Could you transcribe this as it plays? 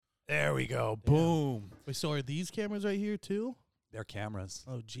There we go. Boom. Wait, so are these cameras right here too? They're cameras.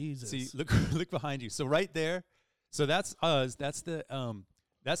 Oh Jesus! See, look behind you. So right there. So that's us. That's the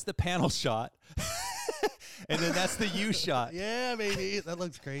panel shot. And then that's the U shot. Yeah, baby. That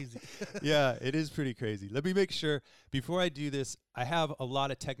looks crazy. Yeah, it is pretty crazy. Let me make sure, before I do this, I have a lot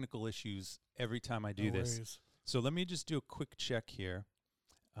of technical issues every time I do this. Worries. So let me just do a quick check here.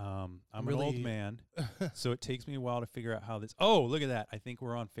 I'm really an old man, so it takes me a while to figure out how this... Oh, look at that. I think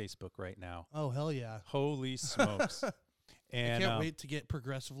we're on Facebook right now. Oh, hell yeah. Holy smokes. And I can't wait to get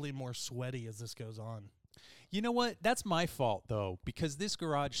progressively more sweaty as this goes on. You know what? That's my fault, though, because this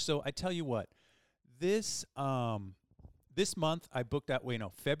garage... So I tell you what. This month I booked out.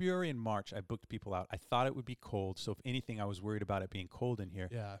 February and March I booked people out. I thought it would be cold, so if anything, I was worried about it being cold in here.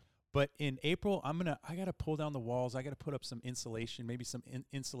 Yeah. But in April, I gotta pull down the walls. I gotta put up some insulation, maybe some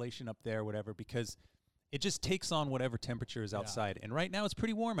insulation up there, whatever, because it just takes on whatever temperature is outside. And right now it's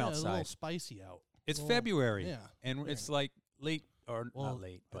pretty warm outside. It's a little spicy out. It's February. Yeah. And it's like late or not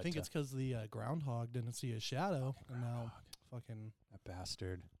late. I think it's because the groundhog didn't see his shadow, and now fucking that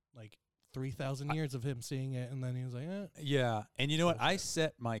bastard. Like 3,000 years of him seeing it, and then he was like, eh. Yeah, and you know what? I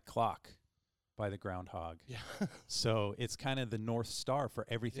set my clock by the groundhog. Yeah. So it's kind of the North Star for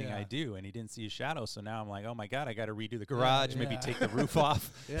everything I do, and he didn't see his shadow, so now I'm like, oh my God, I got to redo the garage, maybe take the roof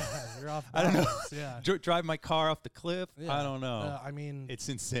off. Yeah, you're off I don't know. Yeah. Drive my car off the cliff. Yeah. I don't know. I mean, it's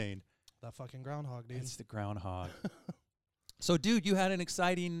insane. That fucking groundhog, dude. It's the groundhog. So, dude, you had an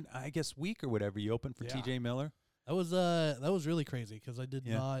exciting, I guess, week or whatever. You opened for TJ Miller. That was really crazy because I did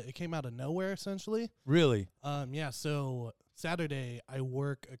not. It came out of nowhere, essentially. Really? Yeah. So Saturday, I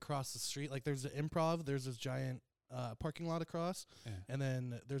work across the street. Like, there's the Improv. There's this giant parking lot across, and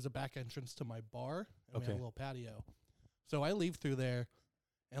then there's a back entrance to my bar, and we have a little patio. So I leave through there,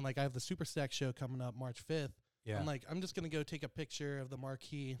 and like I have the Super Stack show coming up March 5th. Yeah. I'm like, I'm just gonna go take a picture of the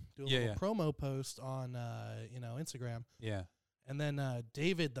marquee, do a little promo post on Instagram. Yeah. And then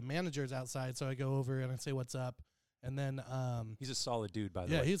David, the manager's outside, so I go over and I say what's up. And then he's a solid dude, by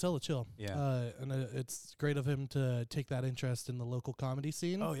the way. Yeah, he's hella chill. Yeah, and it's great of him to take that interest in the local comedy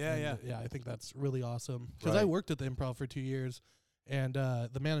scene. Oh yeah, and, I think that's really awesome because I worked at the Improv for 2 years, and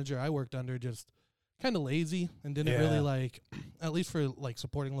the manager I worked under just kind of lazy and didn't really like, at least for like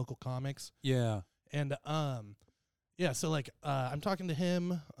supporting local comics. Yeah, and so like I'm talking to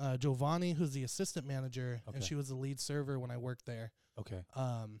him, Giovanni, who's the assistant manager, and she was the lead server when I worked there. Okay.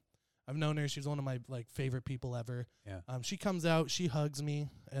 I've known her. She's one of my like favorite people ever. Yeah. She comes out, she hugs me,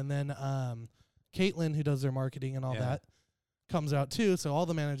 and then Caitlin, who does their marketing and all that, comes out too. So all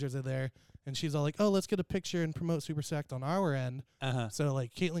the managers are there, and she's all like, "Oh, let's get a picture and promote Super Sacked on our end." So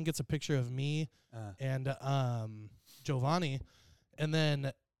like Caitlin gets a picture of me and Giovanni, and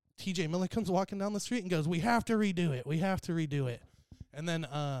then TJ Miller comes walking down the street and goes, "We have to redo it. We have to redo it." And then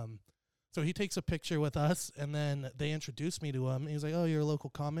so he takes a picture with us, and then they introduce me to him. He's like, "Oh, you're a local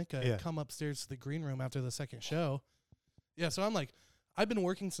comic. Come upstairs to the green room after the second show." Yeah, so I'm like, I've been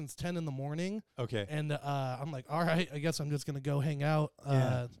working since 10 in the morning. Okay. And I'm like, all right, I guess I'm just going to go hang out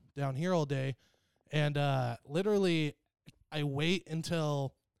down here all day. And literally, I wait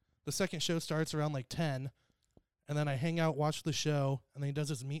until the second show starts around like 10. And then I hang out, watch the show, and then he does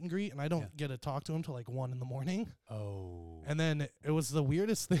his meet and greet, and I don't get to talk to him till like 1 in the morning. Oh. And then it was the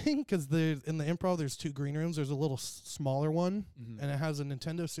weirdest thing because in the Improv, there's 2 green rooms. There's a little smaller one, and it has a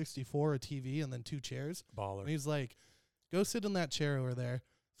Nintendo 64, a TV, and then 2 chairs. Baller. And he's like, "Go sit in that chair over there."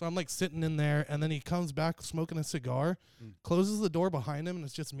 So I'm like sitting in there, and then he comes back smoking a cigar, closes the door behind him, and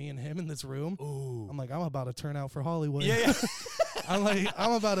it's just me and him in this room. Ooh. I'm like, I'm about to turn out for Hollywood. Yeah. I'm like,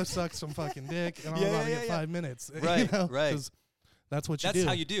 I'm about to suck some fucking dick, and I'm about to get 5 minutes. Right, right. That's what you do. That's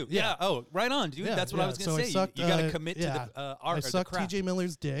how you do. Yeah. Oh, right on, dude. That's what I was going to say. You got to commit to the art. I sucked TJ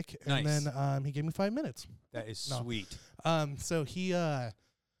Miller's dick, and then he gave me 5 minutes. That is sweet. So he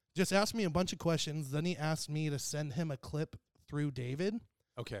just asked me a bunch of questions. Then he asked me to send him a clip through David.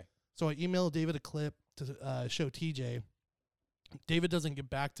 Okay. So I emailed David a clip to show TJ. David doesn't get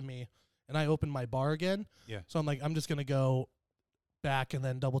back to me, and I open my bar again. Yeah. So I'm like, I'm just going to go back and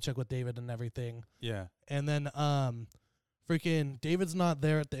then double check with David and everything. Yeah. And then freaking David's not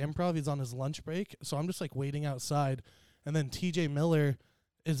there at the Improv. He's on his lunch break. So I'm just like waiting outside. And then TJ Miller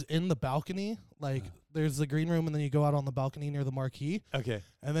is in the balcony. Like there's the green room, and then you go out on the balcony near the marquee. Okay.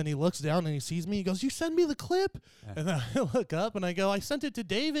 And then he looks down and he sees me. He goes, "You send me the clip?" And then I look up and I go, "I sent it to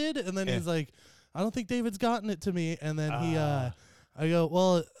David." And then he's like, "I don't think David's gotten it to me." And then I go,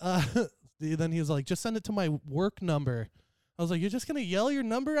 "Well," then he's like, "Just send it to my work number." I was like, "You're just going to yell your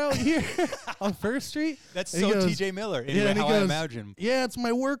number out here on First Street?" That's so TJ Miller. Anyway, how I imagine. "Yeah, it's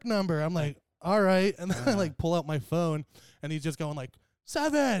my work number." I'm like, "All right." And then I like pull out my phone, and he's just going like,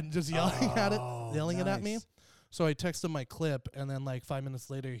 7, just yelling it at me. So I texted him my clip, and then like 5 minutes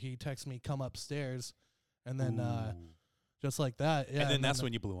later, he texted me, come upstairs, and then just like that. Yeah, and then that's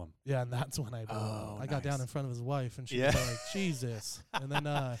when you blew him. Yeah, and that's when I blew him. I got down in front of his wife, and she was like, Jesus. And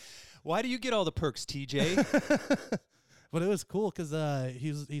then why do you get all the perks, TJ? But it was cool because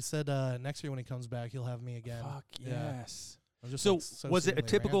he said next year when he comes back, he'll have me again. Fuck yes. So was it a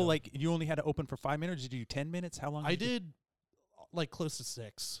typical, like, you only had to open for 5 minutes? Did you do 10 minutes? How long? I did like close to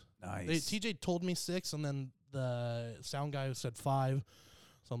 6. Nice. TJ told me 6, and then the sound guy said 5.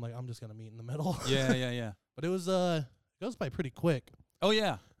 So I'm like, I'm just going to meet in the middle. Yeah. But it was it goes by pretty quick. Oh,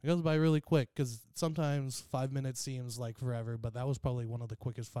 yeah. It goes by really quick because sometimes 5 minutes seems like forever, but that was probably one of the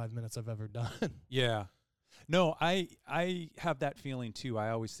quickest 5 minutes I've ever done. Yeah. No, I have that feeling too. I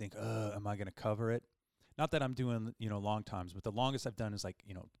always think, am I going to cover it? Not that I'm doing, long times, but the longest I've done is like,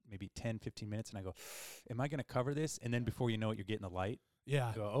 maybe 10, 15 minutes. And I go, am I going to cover this? And then before you know it, you're getting the light. Yeah.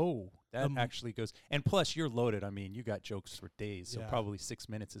 I go, oh, that actually goes. And plus, you're loaded. I mean, you got jokes for days. So probably 6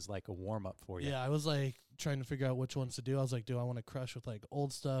 minutes is like a warm up for you. Yeah, I was like trying to figure out which ones to do. I was like, do I want to crush with like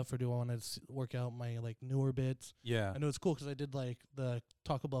old stuff, or do I want to work out my like newer bits? Yeah. And it was cool because I did like the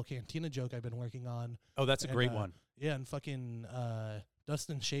Taco Bell Cantina joke I've been working on. Oh, that's a great one. Yeah, and fucking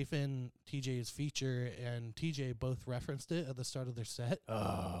Dustin Chafin, TJ's feature, and TJ both referenced it at the start of their set.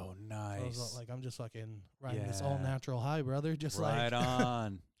 Oh, nice. So I was like, I'm just fucking riding this all natural high, brother. Just right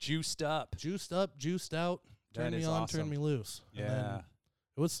on. Juiced up. Juiced out. Turn me on, turn me loose. Yeah.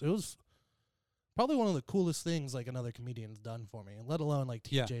 It was probably one of the coolest things like another comedian's done for me, let alone like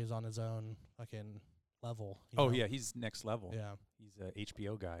TJ's on his own fucking level. You know? Yeah, he's next level. Yeah. He's a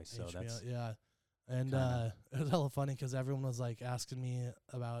HBO guy, so that's... Yeah. And it was hella funny because everyone was like asking me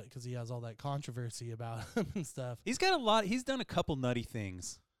about, because he has all that controversy about him and stuff. He's done a couple nutty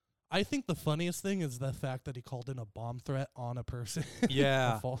things. I think the funniest thing is the fact that he called in a bomb threat on a person.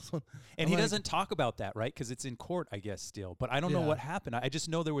 Yeah. A false one. And he doesn't talk about that, right? Because it's in court, I guess, still. But I don't know what happened. I just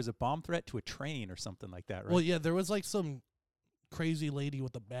know there was a bomb threat to a train or something like that, right? Well, yeah, there was like some crazy lady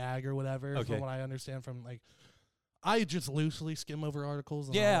with a bag or whatever, from what I understand from like... I just loosely skim over articles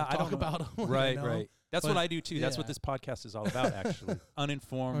and I talk about them. Right. That's what I do too. That's what this podcast is all about, actually.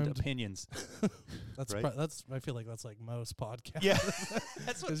 Uninformed opinions. That's I feel like that's like most podcasts. Yeah.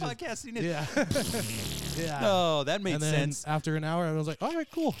 That's what podcasting is. Yeah. Oh, that makes sense. After an hour, I was like, all right,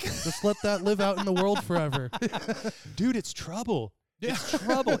 cool. Just let that live out in the world forever. Dude, it's trouble. Yeah. It's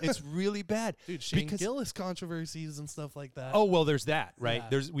trouble. It's really bad. Dude, Shane Gillis controversies and stuff like that. Oh, well, there's that, right?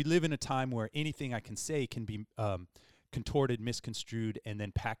 Yeah. We live in a time where anything I can say can be contorted, misconstrued, and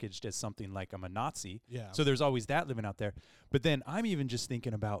then packaged as something like I'm a Nazi. Yeah. So there's always that living out there. But then I'm even just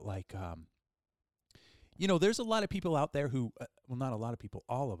thinking about like, there's a lot of people out there who, well, not a lot of people,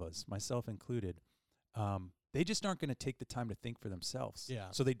 all of us, myself included, they just aren't going to take the time to think for themselves. Yeah.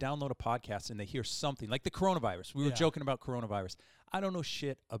 So they download a podcast and they hear something like the coronavirus. We were joking about coronavirus. I don't know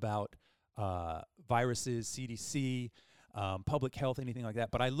shit about viruses, CDC, public health, anything like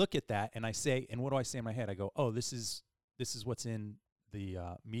that. But I look at that and I say, and what do I say in my head? I go, oh, this is what's in the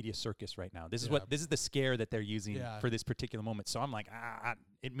media circus right now. This is the scare that they're using for this particular moment. So I'm like,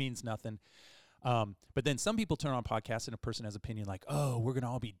 it means nothing. But then some people turn on podcasts and a person has opinion like, oh, we're going to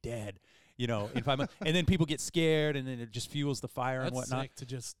all be dead, in 5 months. And then people get scared and then it just fuels the fire and whatnot. That's sick to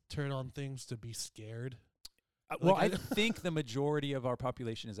just turn on things to be scared. Well, I think the majority of our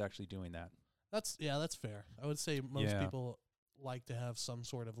population is actually doing that. That's fair. I would say most people like to have some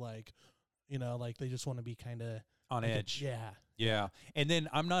sort of like, like they just want to be kind of on edge. Yeah. And then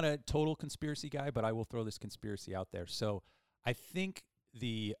I'm not a total conspiracy guy, but I will throw this conspiracy out there. So I think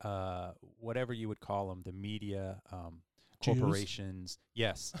the whatever you would call them, the media corporations.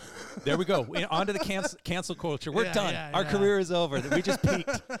 Yes. There we go. On to the cancel culture. We're done. Our career is over. We just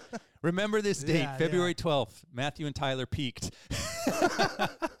peaked. Remember this date, February 12th. Matthew and Tyler peaked.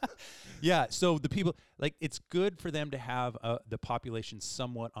 Yeah. So the people, like, it's good for them to have the population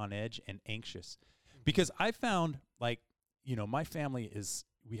somewhat on edge and anxious. Because I found, like, my family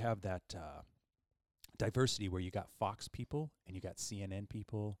we have that diversity where you got Fox people and you got CNN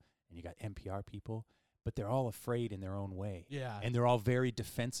people and you got NPR people, but they're all afraid in their own way. Yeah. And they're all very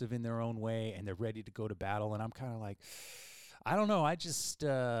defensive in their own way and they're ready to go to battle. And I'm kind of like, I don't know. I just,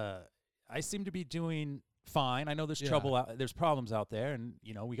 I seem to be doing fine. I know there's trouble there's problems out there and,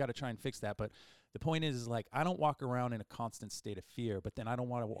 we got to try and fix that. But the point is like, I don't walk around in a constant state of fear, but then I don't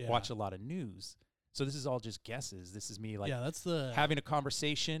want to watch a lot of news. So this is all just guesses. This is me like that's having a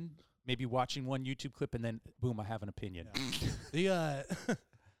conversation, maybe watching one YouTube clip, and then boom, I have an opinion. Yeah.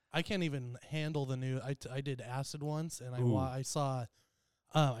 I can't even handle the news. I did acid once, and I saw.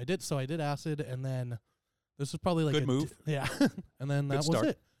 I did acid, and then This was probably like good move. Yeah. And then that start. was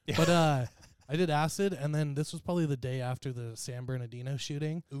it. Yeah. But I did acid, and then this was probably the day after the San Bernardino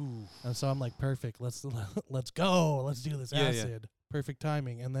shooting. Ooh. And so I'm like, perfect. Let's go. Let's do this acid. Yeah. Perfect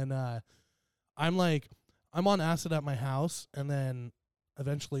timing. And then I'm on acid at my house, and then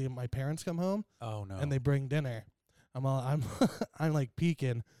eventually my parents come home. Oh no. And they bring dinner. I'm like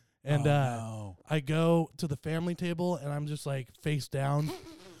peeking, and no. I go to the family table, and I'm just like face down,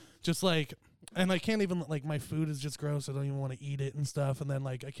 just like. And I can't even, like, my food is just gross. I don't even want to eat it and stuff. And then,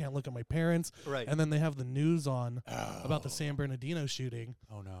 like, I can't look at my parents. Right. And then they have the news on about the San Bernardino shooting.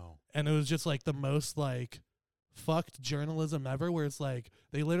 Oh, no. And it was just, like, the most, like, fucked journalism ever, where it's, like,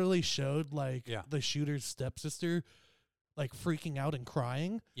 they literally showed, like, the shooter's stepsister, like, freaking out and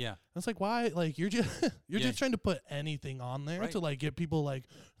crying. Yeah. And it's like, why? Like, you're just just trying to put anything on there to, like, get people, like,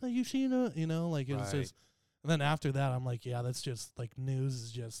 oh, you seen it? You know? Like, it's just. And then after that, I'm like, yeah, that's just, like, news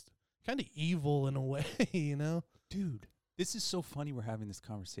is just kind of evil in a way, you know? Dude, this is so funny we're having this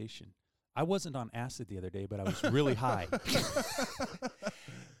conversation. I wasn't on acid the other day, but I was really high.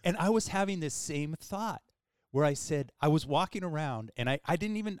 And I was having this same thought where I said, I was walking around and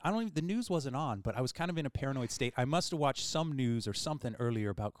the news wasn't on, but I was kind of in a paranoid state. I must have watched some news or something earlier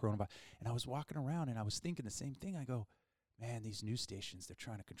about coronavirus. And I was walking around and I was thinking the same thing. I go, man, these news stations, they're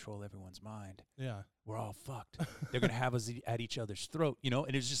trying to control everyone's mind. Yeah. We're all fucked. They're going to have us at each other's throat, you know?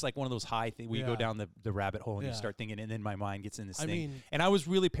 And it's just like one of those high things where you go down the rabbit hole and you start thinking, and then my mind gets in this thing. And I was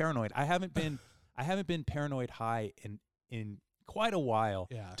really paranoid. I haven't been paranoid high in quite a while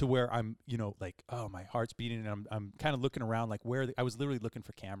to where I'm, you know, like, oh, my heart's beating and I'm kind of looking around like I was literally looking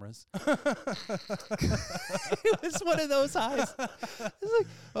for cameras. It was one of those highs. It's like,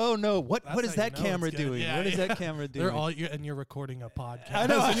 oh no, what is that camera doing? Yeah, what is that camera doing? They're all and you're recording a podcast. I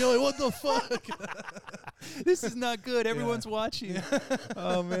know. And you're like, what the fuck? This is not good. Everyone's watching.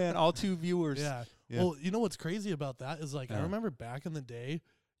 Oh man, all two viewers. Yeah. Well, you know what's crazy about that is like I remember back in the day,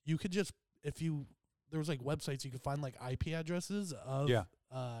 you could just there was like websites you could find like IP addresses of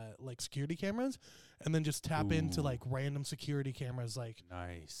like security cameras, and then just tap into like random security cameras like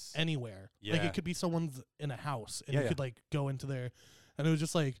anywhere. Yeah. Like it could be someone's in a house and you could like go into there, and it was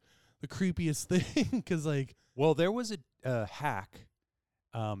just like the creepiest thing because like. Well, there was a hack.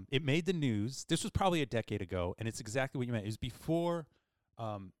 It made the news. This was probably a decade ago, and it's exactly what you meant. It was before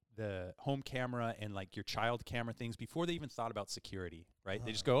the home camera and like your child camera things, before they even thought about security, right?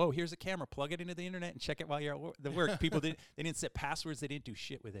 They just go, oh, here's a camera, plug it into the internet and check it while you're at work. People they didn't set passwords, they didn't do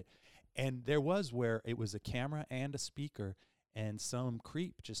shit with it. And there was where it was a camera and a speaker, and some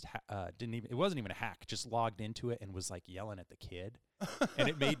creep just it wasn't even a hack, just logged into it and was like yelling at the kid. And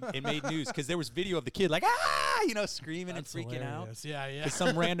it made news because there was video of the kid like, you know, screaming and freaking hilarious. out. Yeah, yeah. Because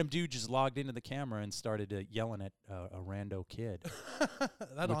some random dude just logged into the camera and started yelling at a rando kid.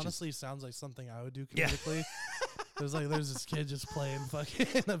 That honestly sounds like something I would do comedically. There's this kid just playing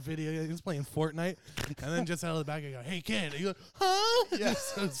fucking a video. He's playing Fortnite, and then just out of the back I go, "Hey kid," and you go, "Huh?" Yeah,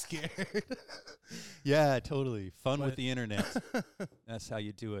 so scared. Yeah, totally. Fun with the internet. That's how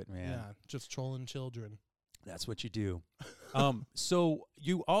you do it, man. Yeah, just trolling children. That's what you do. So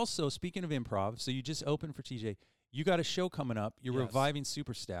you also, speaking of improv, so you just opened for TJ. You got a show coming up. You're reviving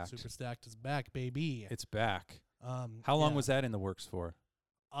Super Stacked. Super Stacked is back, baby. It's back. How long was that in the works for?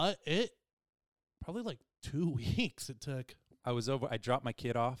 It probably like 2 weeks it took. I dropped my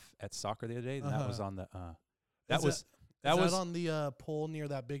kid off at soccer the other day, and that was on the that was on the pole near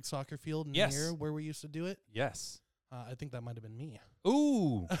that big soccer field near where we used to do it? Yes. I think that might have been me.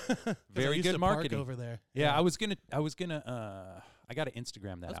 Ooh, very good marketing over there. Yeah, I was gonna. I got to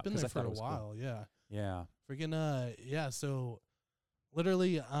Instagram that. That's out been there for a Cool. while. Yeah. Yeah. Freaking yeah. So,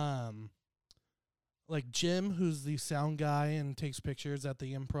 literally, like Jim, who's the sound guy and takes pictures at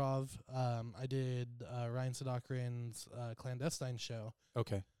the Improv. I did Ryan Sadokran's clandestine show.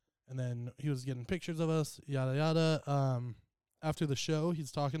 Okay. And then he was getting pictures of us. Yada yada. After the show,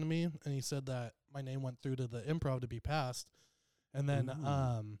 he's talking to me, and he said that my name went through to the Improv to be passed. And then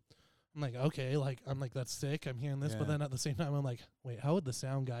I'm like, okay, like I'm like, that's sick. I'm hearing this, but then at the same time, I'm like, wait, how would the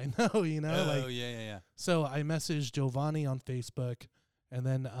sound guy know? You know, like, yeah. So I messaged Giovanni on Facebook, and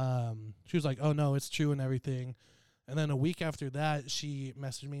then she was like, oh no, it's true and everything. And then a week after that, she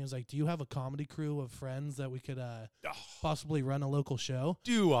messaged me and was like, do you have a comedy crew of friends that we could possibly run a local show?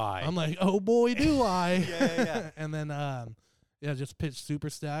 Do I? I'm like, oh boy, do I? Yeah. And then just pitched Super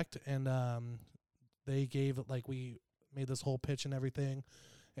Stacked, and they gave like we made this whole pitch and everything,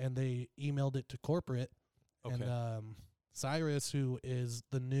 and they emailed it to corporate. Okay. And Cyrus, who is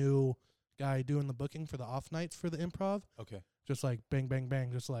the new guy doing the booking for the off nights for the Improv, just like bang bang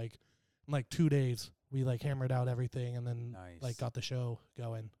bang, just like in like 2 days we like hammered out everything, and then like got the show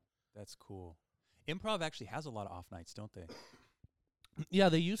going. That's cool. Improv actually has a lot of off nights, don't they? Yeah,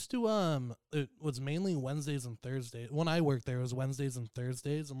 they used to. It was mainly Wednesdays and Thursdays. When I worked there, it was Wednesdays and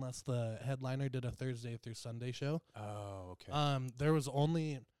Thursdays, unless the headliner did a Thursday through Sunday show. Oh, okay. There was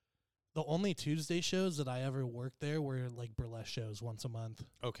the only Tuesday shows that I ever worked there were like burlesque shows once a month.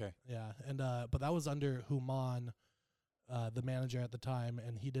 Okay. Yeah, and but that was under Human, the manager at the time,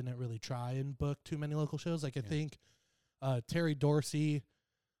 and he didn't really try and book too many local shows. Like I think Terry Dorsey,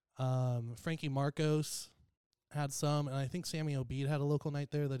 Frankie Marcos had some, and I think Sammy Obeid had a local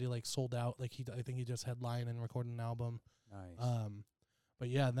night there that he like sold out. Like I think he just headlined and recorded an album. Nice. But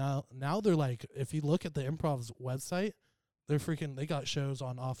yeah, now they're like, if you look at the Improv's website, they got shows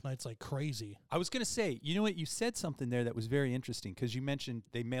on off nights like crazy. I was gonna say, you know what, you said something there that was very interesting because you mentioned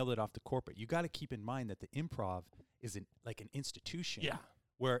they mailed it off to corporate. You got to keep in mind that the Improv is like an institution. Yeah.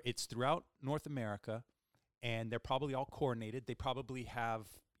 Where it's throughout North America, and they're probably all coordinated. They probably have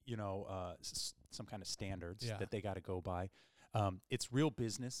some kind of standards that they got to go by. It's real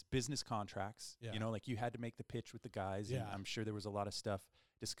business contracts. Yeah. Like you had to make the pitch with the guys. Yeah. And I'm sure there was a lot of stuff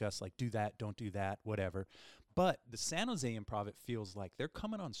discussed, like do that, don't do that, whatever. But the San Jose Improv, it feels like they're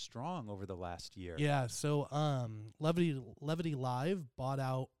coming on strong over the last year. Yeah. So Levity Live bought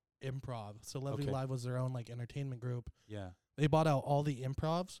out Improv. So Levity Live was their own like entertainment group. Yeah. They bought out all the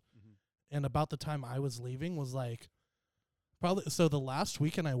Improvs, and about the time I was leaving was like. Probably so. The last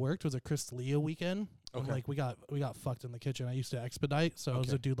weekend I worked was a Chris Leo weekend. Okay. And like we got fucked in the kitchen. I used to expedite, so I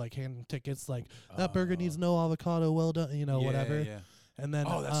was a dude like handing tickets like that burger needs no avocado, well done, whatever. Yeah. And then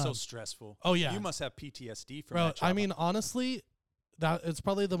that's so stressful. Oh yeah, you must have PTSD from Bro, that job. I mean, honestly, that it's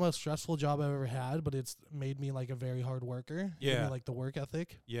probably the most stressful job I've ever had, but it's made me like a very hard worker. Yeah, like the work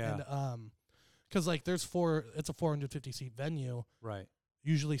ethic. Yeah, and because like it's a 450 seat venue. Right.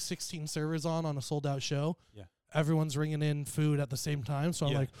 Usually 16 servers on a sold out show. Yeah. Everyone's ringing in food at the same time. So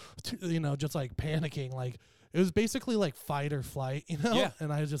I'm like, just like panicking. Like it was basically like fight or flight, Yeah.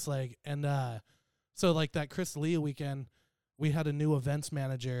 And I was just like, so like that Chris Lea weekend, we had a new events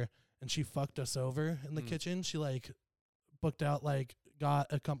manager and she fucked us over in the kitchen. She like booked out, like got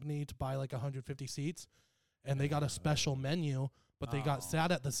a company to buy like 150 seats and they got a special menu, but they got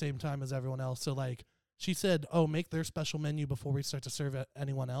sat at the same time as everyone else. So like, she said, make their special menu before we start to serve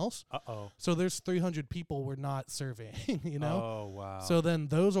anyone else. Uh-oh. So there's 300 people we're not serving, Oh, wow. So then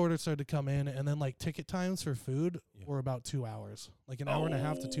those orders started to come in, and then, like, ticket times for food were about 2 hours. Like, an hour and a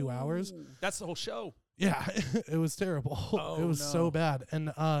half to 2 hours. That's the whole show. Yeah, it was terrible. It was so bad. And,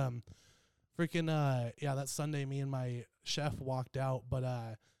 that Sunday, me and my chef walked out, but,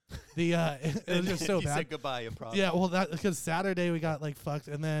 it was just so bad. You said goodbye, Improv. Yeah, well, because Saturday we got, like, fucked,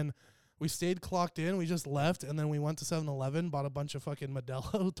 and then we stayed clocked in. We just left, and then we went to 7-Eleven, bought a bunch of fucking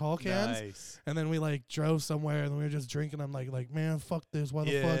Modelo tall cans. Nice. And then we, like, drove somewhere, and we were just drinking. I'm like, man, fuck this. Why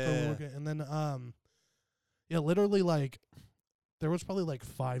the fuck are we working? And then, literally, like, there was probably, like,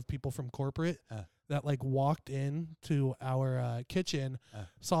 5 people from corporate that, like, walked in to our kitchen,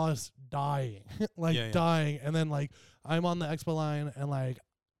 saw us dying, dying. And then, like, I'm on the expo line, and, like,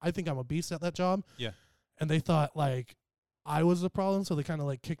 I think I'm a beast at that job. Yeah. And they thought, like, I was the problem, so they kind of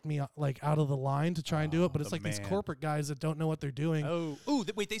like kicked me like out of the line to try and do it. But it's like these corporate guys that don't know what they're doing.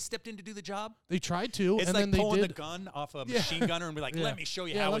 Wait, they stepped in to do the job? They tried to. It's and like then pulling they the gun off a machine gunner and be like, let me show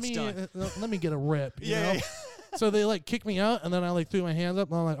you how it's done. Let me get a rip. You know? So they like kicked me out, and then I like threw my hands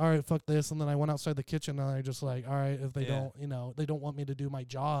up, and I'm like, all right, fuck this. And then I went outside the kitchen, and I just like, all right, if they don't, they don't want me to do my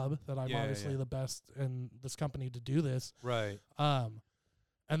job, that I'm obviously the best in this company to do this. Right. And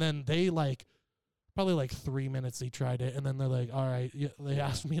then they like. Probably like 3 minutes they tried it, and then they're like, all right, they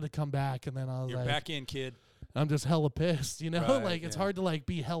asked me to come back, and then I was You're like, back in, kid. I'm just hella pissed, Right, like it's hard to like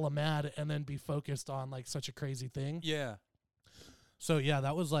be hella mad and then be focused on like such a crazy thing. Yeah. So yeah,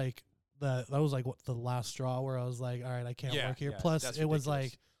 that was like what the last straw where I was like, all right, I can't work here. Plus it was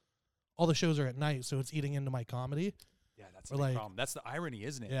like all the shows are at night, so it's eating into my comedy. Yeah, that's the big problem. That's the irony,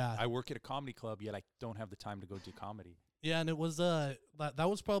 isn't it? Yeah. I work at a comedy club, yet I don't have the time to go do comedy. Yeah, and it was that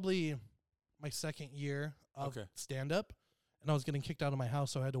was probably my second year of stand-up, and I was getting kicked out of my house,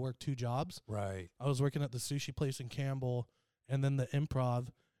 so I had to work 2 jobs. Right. I was working at the sushi place in Campbell, and then the Improv,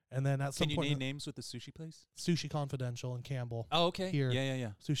 and then at some point... Can you name names with the sushi place? Sushi Confidential in Campbell. Oh, okay. Here.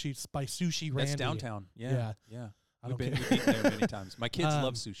 Yeah. Sushi by Sushi Randy. That's downtown. Yeah. We've been there many times. My kids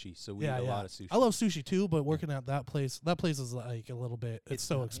love sushi, so we eat a lot of sushi. I love sushi too, but working at that place is like a little bit, it's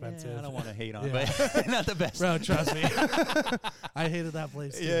so expensive. I don't want to hate on it, but not the best. Bro, trust me. I hated that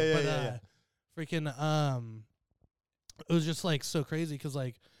place too. Yeah. Freaking, it was just like so crazy because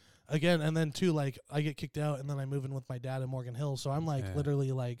like again, and then too, like, I get kicked out, and then I move in with my dad in Morgan Hill, so I'm like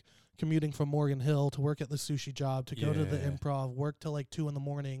literally like commuting from Morgan Hill to work at the sushi job, to go to the improv, work till like 2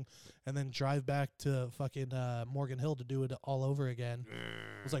 a.m, and then drive back to fucking Morgan Hill to do it all over again.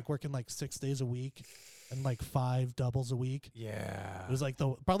 It was like working like 6 days a week and like 5 doubles a week. Yeah. It was like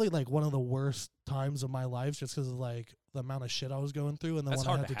probably like one of the worst times of my life, just because of like the amount of shit I was going through, and then what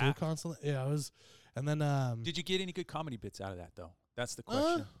I had to do constantly. Yeah, it was. And then did you get any good comedy bits out of that though? That's the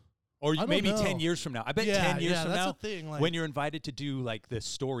question. Or maybe know. 10 years from now. I bet 10 years from now, thing, like, when you're invited to do like the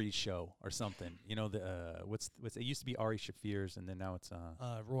story show or something, you know, the what's it used to be Ari Shafir's, and then now it's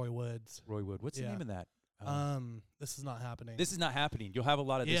Roy Woods. Roy Wood. What's the name of that? This is not happening. This is not happening. You'll have a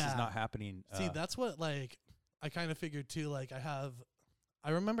lot of this is not happening. See, that's what like I kind of figured too. Like I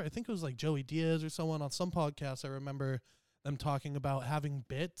remember, I think it was like Joey Diaz or someone on some podcast. I remember them talking about having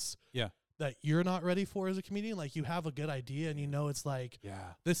bits. Yeah. That you're not ready for as a comedian. Like, you have a good idea and you know it's like,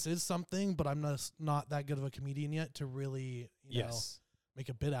 this is something, but I'm not that good of a comedian yet to really, you know, make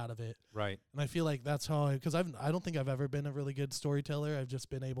a bit out of it. Right. And I feel like that's how because I don't think I've ever been a really good storyteller. I've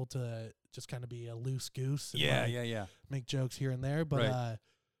just been able to just kind of be a loose goose. And make jokes here and there. But I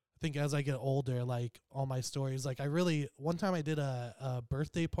think as I get older, like, all my stories, like, one time I did a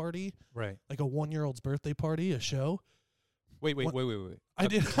birthday party. Right. Like a 1-year-old's birthday party, a show. Wait. I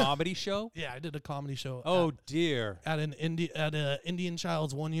did a comedy show? Yeah, I did a comedy show. Oh, dear. At an Indian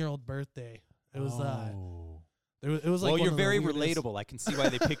child's 1-year-old birthday. It was it was like, well, you're very relatable. I can see why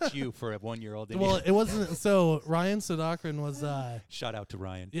they picked you for a 1-year-old Indian. Well, it wasn't. So Ryan Sadakran was shout out to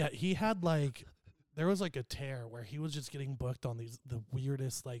Ryan. Yeah, he had like there was like a tear where he was just getting booked on the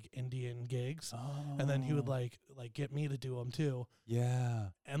weirdest like Indian gigs, and then he would like get me to do them too. Yeah,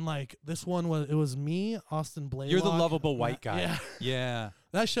 and like this one was me, Austin Blaylock. You're the lovable white guy. Yeah, yeah.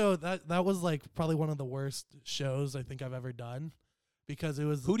 That show that was like probably one of the worst shows I think I've ever done, because it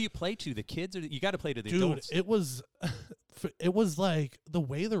was. Who do you play to? The kids, or you got to play to the adults? Dude, it was like the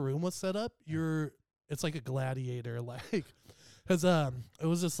way the room was set up. It's like a gladiator, like, because it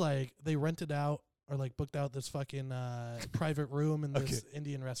was just like they rented out. Or like booked out this fucking private room in this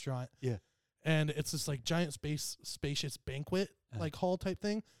Indian restaurant. Yeah. And it's this like giant spacious banquet like hall type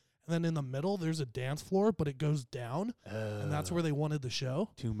thing. And then in the middle there's a dance floor, but it goes down. And that's where they wanted the show.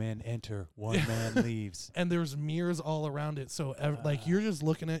 2 men enter, 1 man leaves. And there's mirrors all around it. So like you're just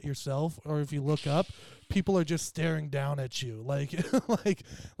looking at yourself, or if you look up, people are just staring down at you. Like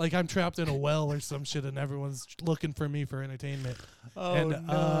like I'm trapped in a well or some shit, and everyone's looking for me for entertainment. Oh, and,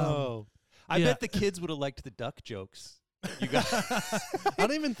 no. I bet the kids would have liked the duck jokes. You got I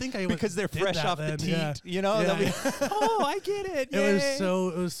don't even think I because they're fresh off the teat. Yeah. You know, yeah. Be, oh, I get it.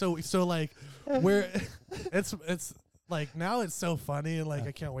 It was so like where it's like now it's so funny, and like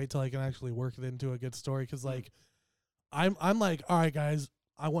I can't wait till I can actually work it into a good story, because like I'm like, all right guys,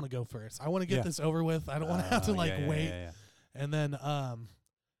 I want to go first. I want to get this over with. I don't want to have to like wait. Yeah. And then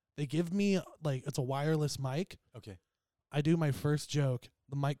they give me like it's a wireless mic. Okay. I do my first joke.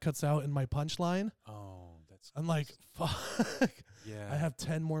 The mic cuts out in my punchline. Oh, I'm like, fuck. Yeah. I have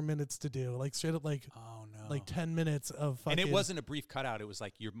 10 more minutes to do. Like straight up like, oh no, like 10 minutes of fucking. And it wasn't a brief cutout. It was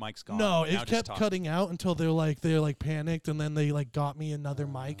like your mic's gone. No, it kept cutting out until they're like panicked, and then they like got me another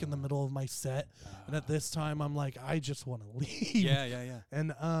mic in the middle of my set. And at this time I'm like, I just want to leave. Yeah.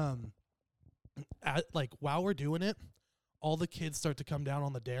 And while we're doing it, all the kids start to come down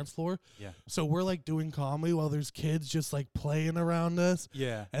on the dance floor. Yeah. So we're like doing comedy while there's kids just like playing around us.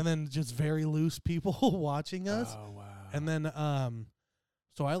 Yeah. And then just very loose people watching us. Oh, wow. And then,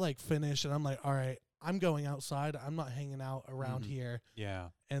 so I like finish, and I'm like, all right, I'm going outside. I'm not hanging out around here. Yeah.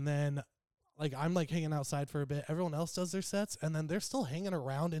 And then like, I'm like hanging outside for a bit. Everyone else does their sets, and then they're still hanging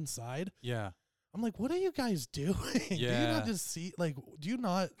around inside. Yeah. I'm like, what are you guys doing? Yeah. Do you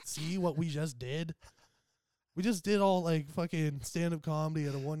not see what we just did? We just did all like fucking stand-up comedy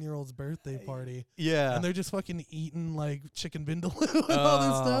at a 1-year-old's birthday party. Yeah. And they're just fucking eating like chicken vindaloo and all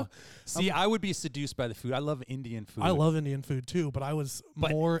this stuff. See, I would be seduced by the food. I love Indian food. I love Indian food too, but I was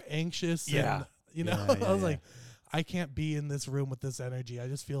more anxious. Yeah. And, I was like, I can't be in this room with this energy. I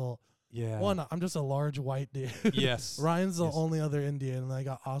just feel, one, I'm just a large white dude. Yes. Ryan's the only other Indian, and I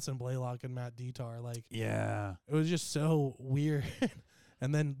got Austin Blaylock and Matt Detar. Like, yeah. It was just so weird.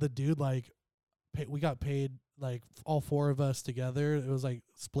 And then the dude, like, we got paid like all 4 of us together. It was like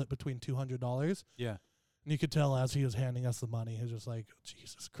split between $200. Yeah. And you could tell as he was handing us the money, he was just like,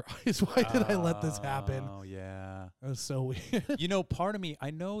 Jesus Christ, why did I let this happen? Oh, yeah. It was so weird. You know, part of me,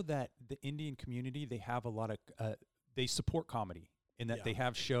 I know that the Indian community, they have a lot of, they support comedy. in that they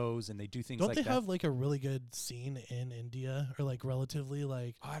have shows and they do things Don't like they that. have like a really good scene in India, or like relatively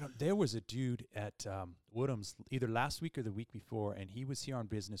like? There was a dude at Woodham's either last week or the week before, and he was here on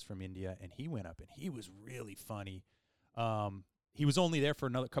business from India, and he went up and he was really funny. He was only there for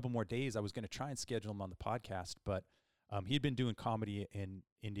another couple more days. I was going to try and schedule him on the podcast, but he'd been doing comedy in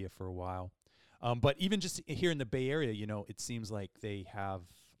India for a while. But even just here in the Bay Area, you know, it seems like they have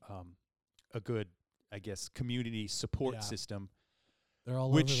a good, I guess, community support system. They're all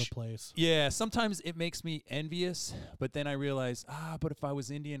over the place. Yeah, sometimes it makes me envious, but then I realize, but if I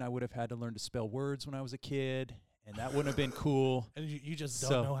was Indian, I would have had to learn to spell words when I was a kid, and that wouldn't have been cool. And you just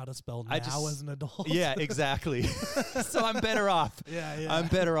don't know how to spell now as an adult. Yeah, exactly. So I'm better off. Yeah. I'm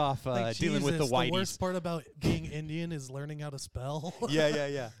better off like, dealing with the whiteys. The worst part about being Indian is learning how to spell.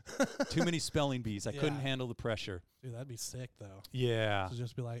 Yeah. Too many spelling bees. I couldn't handle the pressure. Dude, that'd be sick, though. Yeah. So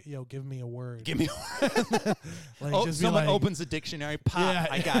just be like, yo, give me a word. Give me a word. Like, just someone opens a dictionary. Pop,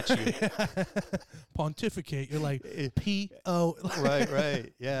 I got you. Pontificate. You're like, P-O.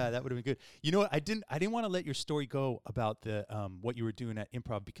 Right. Yeah, that would have been good. You know what? I didn't want to let your story go about the what you were doing at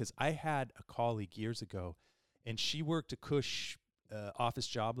improv, because I had a colleague years ago, and she worked a cush office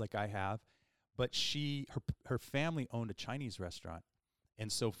job like I have, but her family owned a Chinese restaurant.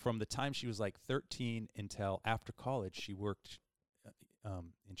 And so from the time she was like 13 until after college, she worked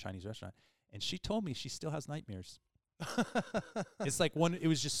in Chinese restaurant. And she told me she still has nightmares. It's like it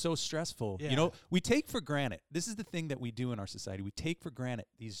was just so stressful. Yeah. You know, we take for granted. This is the thing that we do in our society. We take for granted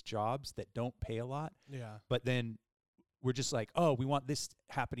these jobs that don't pay a lot. Yeah. But then we're just like, oh, we want this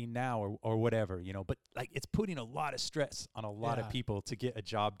happening now or whatever, you know. But like it's putting a lot of stress on a lot of people to get a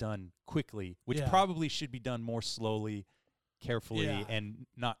job done quickly, which probably should be done more slowly, carefully, and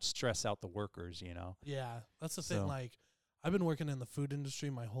not stress out the workers, you know? Yeah, that's the thing. Like, I've been working in the food industry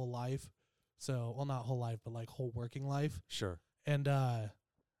my whole life. So, well, not whole life, but like whole working life. Sure. And,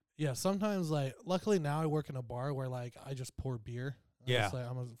 sometimes, like, luckily now I work in a bar where, like, I just pour beer. Yeah. Like,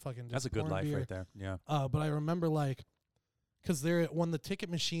 I'm a fucking just that's a good life beer. right there. Yeah. But I remember, like, because when the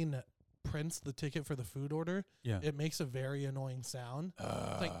ticket machine prints the ticket for the food order, it makes a very annoying sound.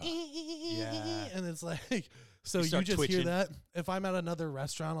 It's like, and it's like, so you just twitching. Hear that. If I'm at another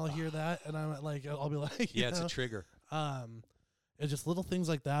restaurant, I'll hear that, and I'm like, I'll be like, it's a trigger. It's just little things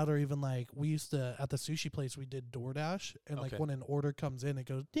like that, or even like we used to at the sushi place, we did DoorDash, and like when an order comes in, it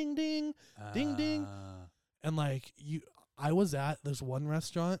goes ding ding, ding ding, and like I was at this one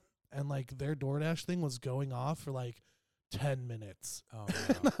restaurant, and like their DoorDash thing was going off for like 10 minutes. Oh,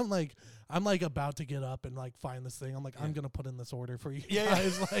 no. And I'm like about to get up and like find this thing. I'm like, I'm gonna put in this order for you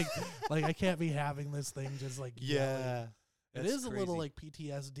guys. Like I can't be having this thing just like yelling. It is crazy. A little like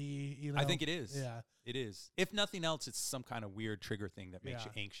PTSD, you know. I think it is. Yeah, it is. If nothing else, it's some kind of weird trigger thing that makes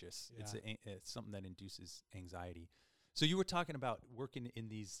you anxious. Yeah. It's something that induces anxiety. So you were talking about working in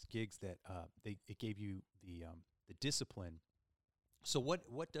these gigs that it gave you the discipline. So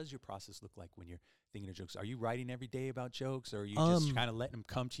what does your process look like when you're thinking of jokes? Are you writing every day about jokes, or are you just kind of letting them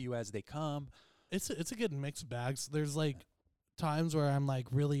come to you as they come? It's a good mixed bag. So there's like times where I'm like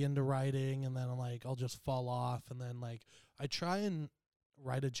really into writing, and then I'll just fall off, and then like I try and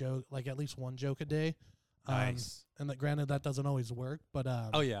write a joke, like at least one joke a day. Nice. And granted that doesn't always work, but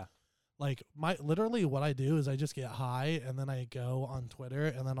like literally what I do is I just get high, and then I go on Twitter,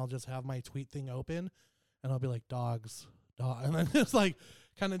 and then I'll just have my tweet thing open, and I'll be like dogs, and then just like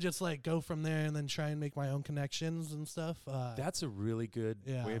kind of just like go from there, and then try and make my own connections and stuff. That's a really good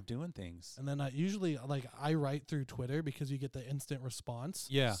way of doing things. And then usually like I write through Twitter because you get the instant response.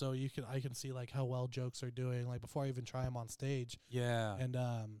 Yeah. So I can see like how well jokes are doing like before I even try them on stage. Yeah.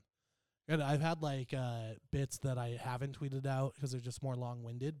 And I've had like bits that I haven't tweeted out because they're just more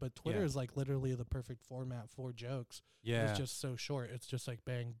long-winded, but Twitter is like literally the perfect format for jokes. Yeah. It's just so short. It's just like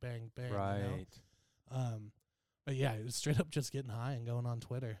bang, bang, bang. Right. You know? But yeah, it's straight up just getting high and going on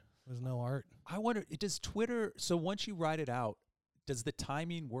Twitter. There's no art. I wonder, does Twitter, so once you write it out, does the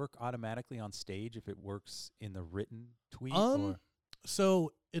timing work automatically on stage if it works in the written tweet?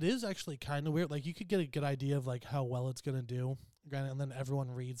 So it is actually kind of weird. Like you could get a good idea of like how well it's going to do. Granted, and then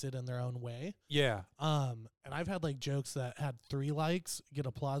everyone reads it in their own way. Yeah. And I've had like jokes that had 3 likes, get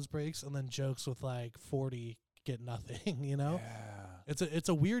applause breaks, and then jokes with like 40 get nothing, you know? Yeah. It's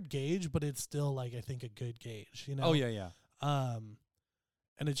a weird gauge, but it's still like I think a good gauge, you know. Oh yeah.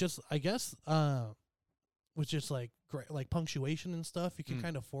 And it's just I guess with just like like punctuation and stuff, you can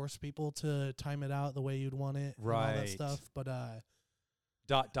kind of force people to time it out the way you'd want it, right? And all that stuff, but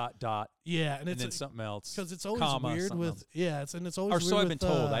dot. Yeah, and then something else because it's always comma, weird with else. It's always or weird so I've with, been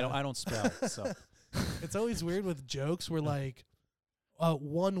told. I don't spell so. It's always weird with jokes where like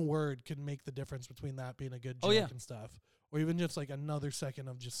one word can make the difference between that being a good joke and stuff, or even just like another second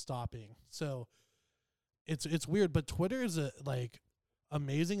of just stopping. So it's weird, but Twitter is like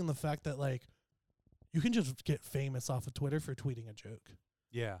amazing in the fact that like you can just get famous off of Twitter for tweeting a joke.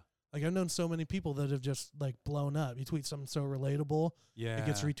 Yeah. Like I've known so many people that have just like blown up. You tweet something so relatable, it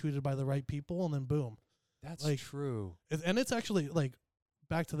gets retweeted by the right people, and then boom. That's like, true. And it's actually like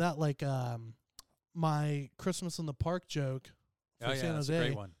back to that, like my Christmas in the Park joke for San Jose. That's a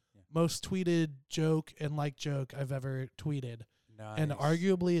great one. Yeah. Most tweeted joke and like joke I've ever tweeted. Nice. And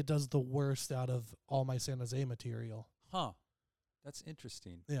arguably it does the worst out of all my San Jose material. Huh. That's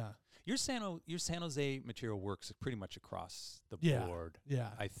interesting. Yeah. Your San Jose material works pretty much across the board. Yeah.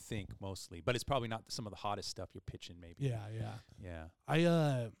 I think mostly. But it's probably not some of the hottest stuff you're pitching maybe.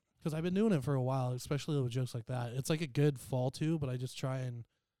 Yeah. Because I've been doing it for a while, especially with jokes like that. It's like a good fall to, but I just try and,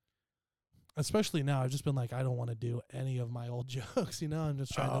 especially now, I've just been like, I don't want to do any of my old jokes, you know? I'm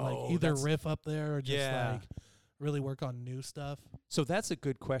just trying to like either riff up there or just like really work on new stuff. So that's a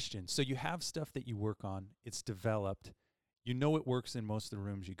good question. So you have stuff that you work on. It's developed. You know it works in most of the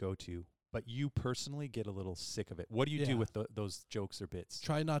rooms you go to, but you personally get a little sick of it. What do you do with those jokes or bits?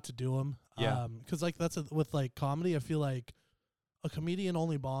 Try not to do them. Yeah. Because like with like comedy, I feel like a comedian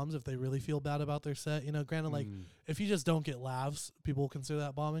only bombs if they really feel bad about their set. You know, granted, like if you just don't get laughs, people will consider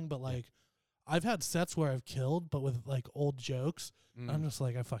that bombing. But like, I've had sets where I've killed, but with like old jokes, I'm just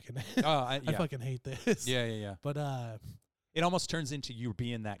like, I fucking, I fucking hate this. Yeah. But it almost turns into you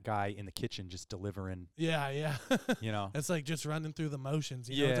being that guy in the kitchen just delivering. Yeah. You know, it's like just running through the motions.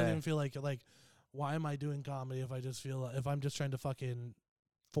 You know, it doesn't even feel like why am I doing comedy if I just feel if I'm just trying to fucking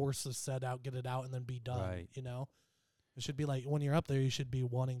force the set out, get it out, and then be done. Right. You know. It should be like when you're up there, you should be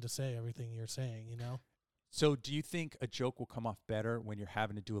wanting to say everything you're saying, you know? So do you think a joke will come off better when you're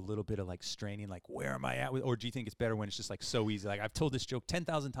having to do a little bit of like straining, like where am I at? Or do you think it's better when it's just like so easy? Like I've told this joke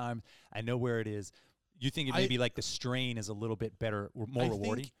 10,000 times. I know where it is. You think it may be like the strain is a little bit better or more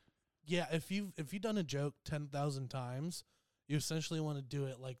rewarding? Yeah. If you've done a joke 10,000 times, you essentially want to do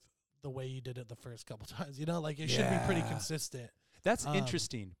it like the way you did it the first couple times, you know, like it should be pretty consistent. That's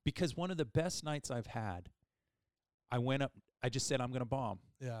interesting because one of the best nights I've had, I went up, I just said, I'm going to bomb.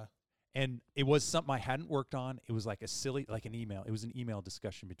 Yeah. And it was something I hadn't worked on. It was like a silly, like an email. It was an email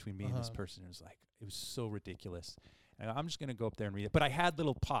discussion between me and this person. It was so ridiculous. And I'm just going to go up there and read it. But I had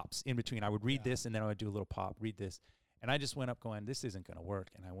little pops in between. I would read this and then I would do a little pop, read this. And I just went up going, this isn't going to work.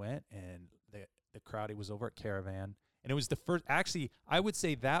 And I went and the crowd, it was over at Caravan. And it was the first, actually, I would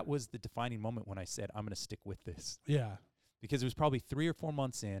say that was the defining moment when I said, I'm going to stick with this. Yeah. Because it was probably 3 or 4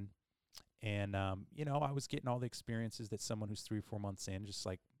 months in. And, you know, I was getting all the experiences that someone who's 3 or 4 months in, just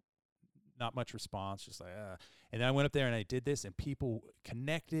like not much response, just like, And then I went up there and I did this and people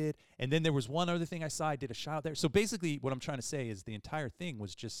connected. And then there was one other thing I saw. I did a shot out there. So basically what I'm trying to say is the entire thing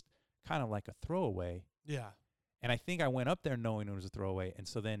was just kind of like a throwaway. Yeah. And I think I went up there knowing it was a throwaway. And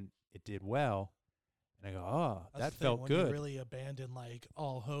so then it did well. And I go, that felt good. You really abandon like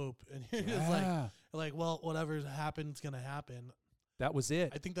all hope. And you're just like, well, whatever happens, going to happen. That was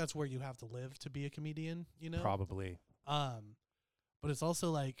it. I think that's where you have to live to be a comedian, you know? Probably. But it's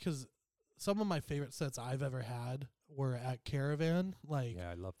also like, because some of my favorite sets I've ever had were at Caravan. Like, yeah,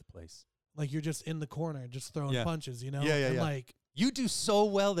 I love the place. Like you're just in the corner, just throwing punches, you know? Yeah. Like, you do so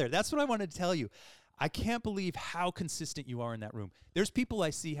well there. That's what I wanted to tell you. I can't believe how consistent you are in that room. There's people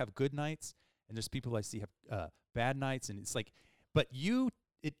I see have good nights, and there's people I see have bad nights, and it's like, but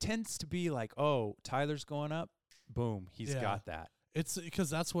it tends to be like, oh, Tyler's going up, boom, he's got that. It's because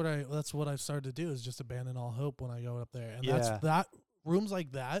that's what I've started to do is just abandon all hope when I go up there, and that's rooms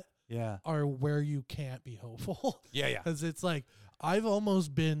like that are where you can't be hopeful. Yeah. Because it's like I've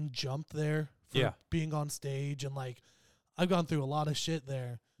almost been jumped there for being on stage, and like I've gone through a lot of shit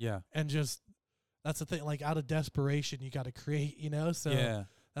there. Yeah, and just that's the thing. Like out of desperation, you got to create, you know. So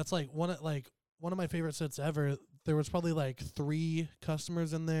that's like one of my favorite sets ever. There was probably like 3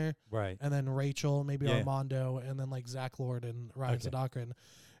 customers in there. Right. And then Rachel, maybe Armando, and then like Zach Lord and Ryan Zadokrin.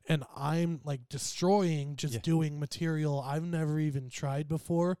 And I'm like destroying, just doing material I've never even tried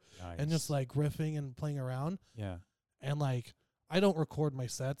before. Nice. And just like riffing and playing around. Yeah. And like, I don't record my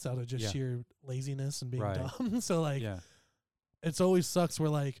sets out of just sheer laziness and being dumb. So like, it's always sucks where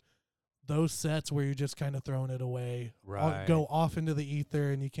like, those sets where you're just kind of throwing it away, go off into the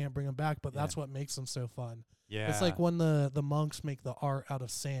ether and you can't bring them back. But that's what makes them so fun. Yeah. It's like when the monks make the art out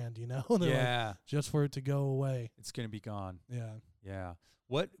of sand, you know? Like, just for it to go away. It's going to be gone. Yeah. Yeah.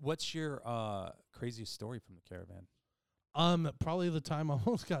 What's your craziest story from the Caravan? Probably the time I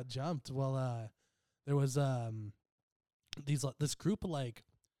almost got jumped. Well, there was this group of like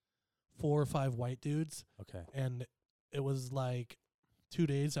 4 or 5 white dudes. Okay. And it was like 2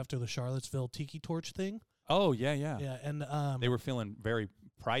 days after the Charlottesville Tiki Torch thing. Oh, yeah. Yeah, and they were feeling very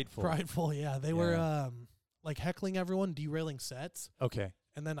prideful. Prideful, yeah. They were like heckling everyone, derailing sets. Okay.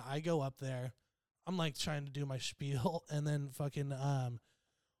 And then I go up there. I'm like trying to do my spiel, and then fucking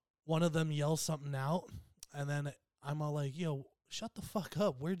one of them yells something out, and then I'm all like, yo, shut the fuck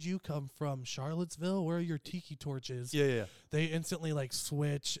up. Where'd you come from? Charlottesville? Where are your tiki torches? Yeah. They instantly like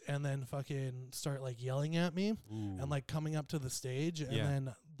switch and then fucking start like yelling at me. Ooh. And like coming up to the stage. And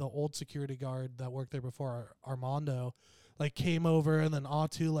then the old security guard that worked there before, Armando, like came over, and then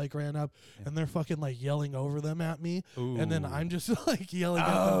Atu like ran up, and they're fucking like yelling over them at me. Ooh. And then I'm just like yelling at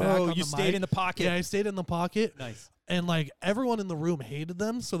them back on the mic. You stayed in the pocket. Yeah, I stayed in the pocket. Nice. And like everyone in the room hated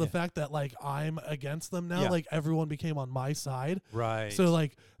them, so the fact that like I'm against them now, like everyone became on my side. Right. So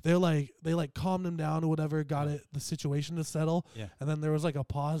like they like calmed him down or whatever, got the situation to settle. Yeah. And then there was like a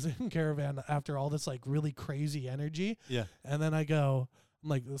pause in Caravan after all this like really crazy energy. Yeah. And then I'm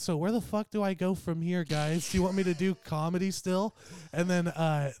like, so where the fuck do I go from here, guys? Do you want me to do comedy still? And then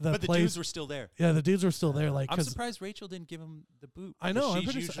the dudes were still there. Yeah, the dudes were still there. Like, I'm surprised Rachel didn't give him the boot. I know. I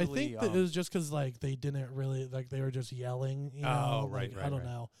think that it was just because like they didn't really like they were just yelling. You know? Right. I don't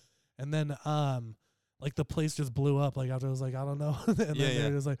know. And then like the place just blew up. Like after I was like, I don't know. And then they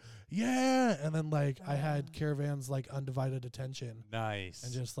were just like, yeah. And then like I had Caravan's like undivided attention. Nice.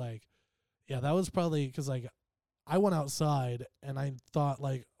 And just like, yeah, that was probably because like I went outside and I thought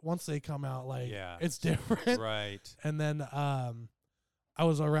like once they come out, like it's different. Right. And then I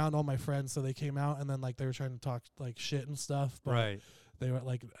was around all my friends, so they came out and then like they were trying to talk like shit and stuff. But they were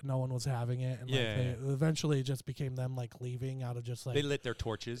like no one was having it. And like eventually it just became them like leaving out of just like they lit their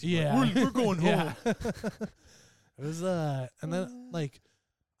torches. Yeah. Like, we're going home. It was and then like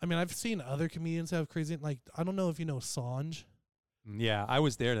I mean I've seen other comedians have crazy like I don't know if you know Sanj. Yeah, I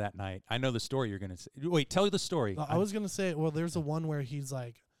was there that night. I know the story you're going to say. Wait, tell the story. I was going to say, well, there's a one where he's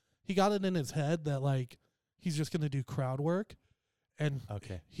like, he got it in his head that like, he's just going to do crowd work. And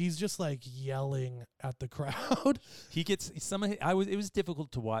he's just like yelling at the crowd. He gets it was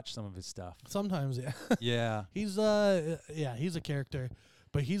difficult to watch some of his stuff. Sometimes, yeah. Yeah. He's he's a character.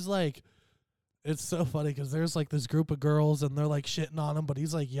 But he's like, it's so funny because there's like this group of girls and they're like shitting on him, but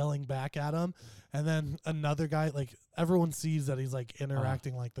he's like yelling back at him. And then another guy, like everyone sees that he's like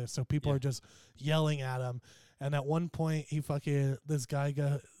interacting like this. So people are just yelling at him. And at one point this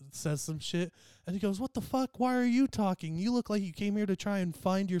guy says some shit and he goes, what the fuck? Why are you talking? You look like you came here to try and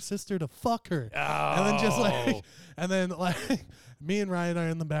find your sister to fuck her. Oh. And then just like, me and Ryan are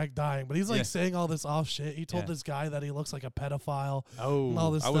in the back dying, but he's like saying all this off shit. He told this guy that he looks like a pedophile. Oh, and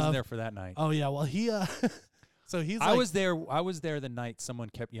all this stuff. Wasn't there for that night. Oh yeah. Well, so he's I was there the night someone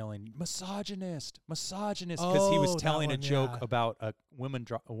kept yelling misogynist because he was telling a joke about a woman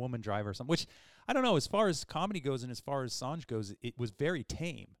driver or something, which I don't know, as far as comedy goes and as far as Sanj goes, it was very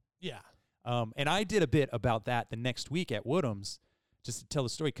tame. Yeah. And I did a bit about that the next week at Woodham's just to tell the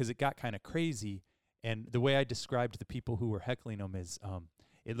story because it got kind of crazy. And the way I described the people who were heckling him is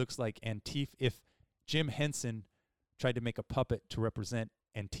it looks like Antifa. If Jim Henson tried to make a puppet to represent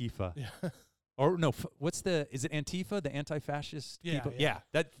Antifa. Yeah. Or no, is it Antifa, the anti-fascist people? Yeah,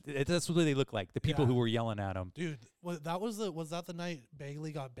 that's what they look like, the people who were yelling at him. Dude, was that the night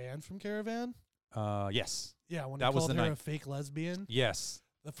Bailey got banned from Caravan? Yes. Yeah, when that he called her a fake lesbian? Yes.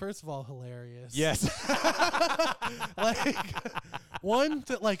 First of all, hilarious. Yes.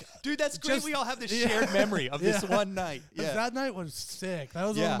 Dude, that's great. We all have this shared memory of this one night. Yeah. That night was sick. That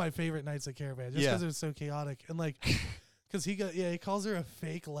was one of my favorite nights at Caravan, just because it was so chaotic. And like, because he calls her a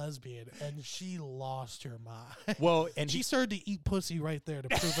fake lesbian, and she lost her mind. Well, and she started to eat pussy right there to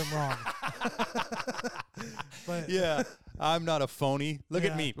prove him wrong. But I'm not a phony. Look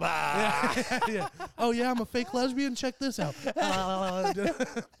at me. Oh yeah, I'm a fake lesbian. Check this out.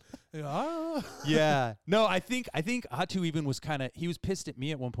 Yeah. No, I think Atu even was he was pissed at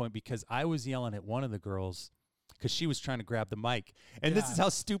me at one point because I was yelling at one of the girls because she was trying to grab the mic. And this is how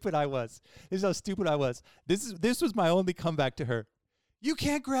stupid I was. This was my only comeback to her. You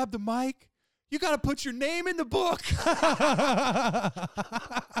can't grab the mic. You got to put your name in the book.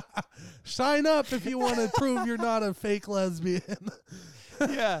 Sign up if you want to prove you're not a fake lesbian.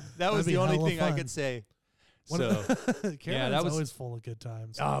 Yeah, that was the only thing I could say. Caravan's always full of good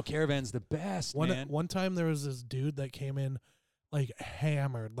times. Oh, Caravan's the best, man. One time there was this dude that came in like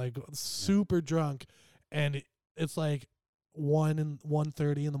hammered, like super drunk, and it's like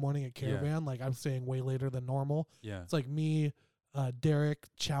 1:30 in the morning at Caravan. Like I'm staying way later than normal. Yeah, it's like me, Derek,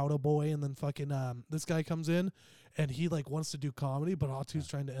 Chowda Boy, and then fucking this guy comes in. And he like wants to do comedy, but Atu's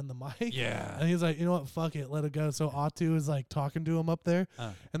trying to end the mic. Yeah. And he's like, you know what? Fuck it. Let it go. So Atu is like talking to him up there.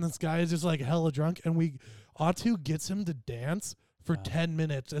 And this guy is just like hella drunk. And Atu gets him to dance for 10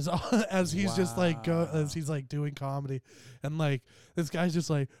 minutes as he's just like as he's like doing comedy, and like this guy's just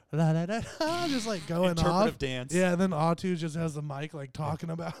like la, la, la, la, just like going interpretive off. dance. Yeah, and then Atu just has the mic like talking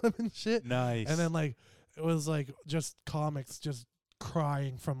about him and shit. Nice. And then like it was like just comics just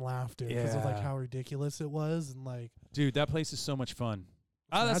crying from laughter because of like how ridiculous it was, and like, dude, that place is so much fun.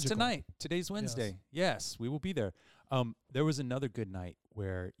 That's magical. tonight. Today's Wednesday. Yes, we will be there. There was another good night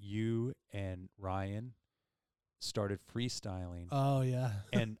where you and Ryan started freestyling. Oh yeah.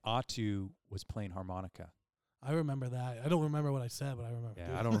 And Atu was playing harmonica. I remember that. I don't remember what I said, but I remember.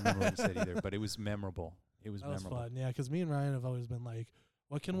 Yeah, I don't remember what you said either, but it was memorable. It was memorable. Fun. Yeah, because me and Ryan have always been like,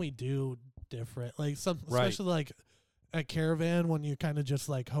 what can we do different? Like especially like at Caravan when you're kind of just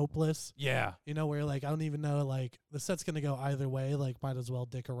like hopeless. Yeah. You know, where you're like, I don't even know, like the set's going to go either way. Like might as well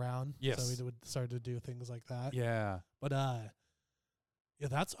dick around. Yes. So we would start to do things like that. Yeah. But yeah,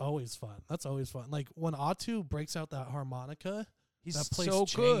 that's always fun. That's always fun. Like when Atu breaks out that harmonica, he's that place so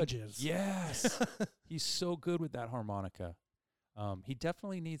changes. good. Yes. He's so good with that harmonica. He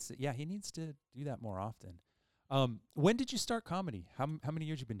definitely needs to, he needs to do that more often. When did you start comedy? How many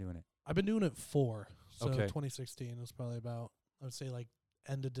years you been doing it? I've been doing it 4. So okay. 2016 is probably about, I would say like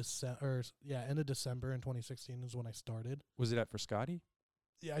end of December in 2016 is when I started. Was it at for Scotty?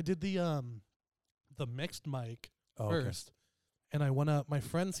 Yeah, I did the mixed mic first. Okay. And I went up, my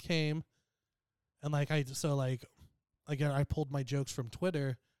friends came, and like I pulled my jokes from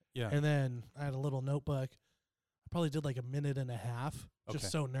Twitter. Yeah. And then I had a little notebook. I probably did like a minute and a half.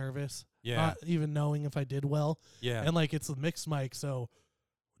 Just so nervous. Yeah. Not even knowing if I did well. Yeah. And like it's a mixed mic, so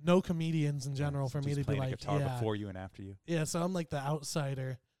no comedians in general for me to be like, guitar before you and after you. Yeah, so I'm like the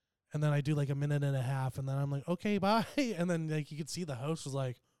outsider, and then I do like a minute and a half, and then I'm like, okay, bye. And then like you could see the host was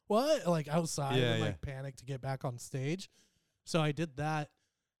like, what? Like outside and like panicked to get back on stage. So I did that.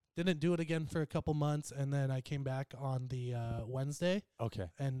 Didn't do it again for a couple months, and then I came back on the Wednesday. Okay.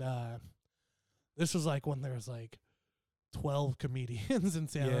 And this was like when there was like 12 comedians in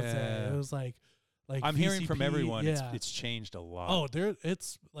San Jose. It was like I'm VCP, hearing from everyone it's changed a lot. Oh,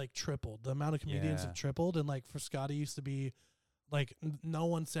 it's like tripled. The amount of comedians have tripled, and like for Scotty used to be like no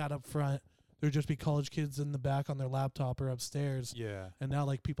one sat up front. There'd just be college kids in the back on their laptop or upstairs. Yeah. And now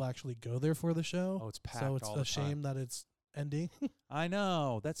like people actually go there for the show. Oh, it's packed. So it's all the a shame time. that it's ending. I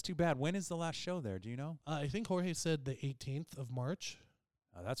know. That's too bad. When is the last show there? Do you know? I think Jorge said the 18th of March.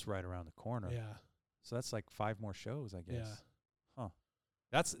 Oh, that's right around the corner. Yeah. So that's like 5 more shows, I guess. Yeah. Huh.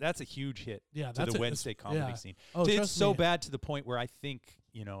 That's a huge hit to the Wednesday comedy scene. Oh, it's so bad to the point where I think,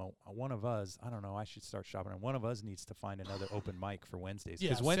 one of us, I don't know, I should start shopping. One of us needs to find another open mic for Wednesdays.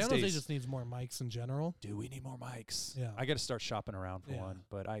 Yeah, because San Jose just needs more mics in general. Do we need more mics? Yeah. I got to start shopping around for one.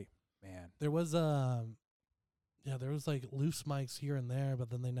 But there was there was like loose mics here and there, but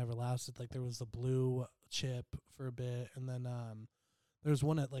then they never lasted. Like there was the Blue Chip for a bit, and then there's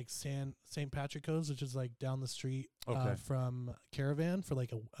one at like St. Patrick's, which is like down the street from Caravan for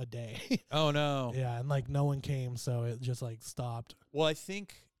like a day. Oh no. Yeah, and like no one came, so it just like stopped. Well, I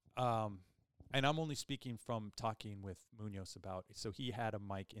think and I'm only speaking from talking with Munoz about it. So he had a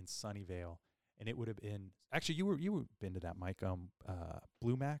mic in Sunnyvale, and it would have been actually you were been to that mic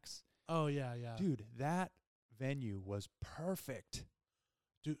Blue Max. Oh yeah. Dude, that venue was perfect.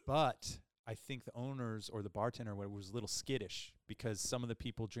 Dude, but I think the owners or the bartender was a little skittish because some of the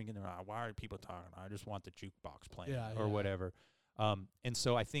people drinking there, why are people talking? I just want the jukebox playing or whatever. And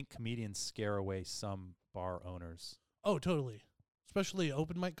so I think comedians scare away some bar owners. Oh, totally. Especially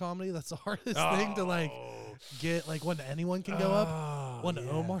open mic comedy. That's the hardest thing to like get, like when anyone can go up. When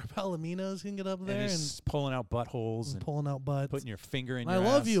Omar Palominos can get up there and pulling out buttholes and pulling out butts. Putting your finger in your I ass.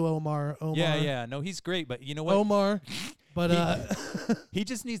 love you, Omar. Yeah. No, he's great, but you know what? Omar. But he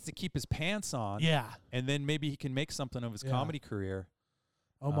just needs to keep his pants on. Yeah. And then maybe he can make something of his comedy career.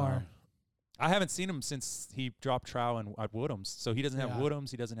 Omar. I haven't seen him since he dropped Trow at Woodham's. So he doesn't have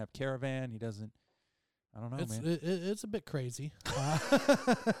Woodham's. He doesn't have Caravan. He doesn't. I don't know, man. It's a bit crazy.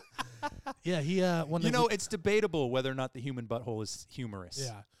 Yeah, he. It's debatable whether or not the human butthole is humorous.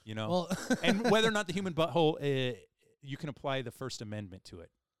 Yeah. Well, and whether or not the human butthole, you can apply the First Amendment to it.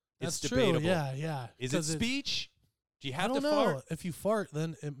 That's it's debatable. True. Yeah. Is it speech? Do you have to know. fart? If you fart,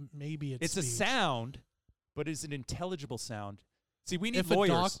 then maybe it's speech. A sound, but is it intelligible sound? See, we need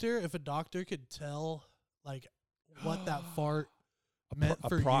lawyers. If a doctor could tell, like, what that fart meant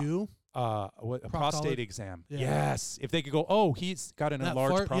for you. A prostate exam. Yeah. Yes. If they could go, he's got an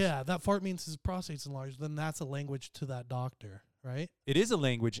enlarged prostate. Yeah, that fart means his prostate's enlarged. Then that's a language to that doctor, right? It is a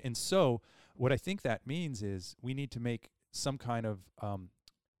language. And so what I think that means is we need to make some kind of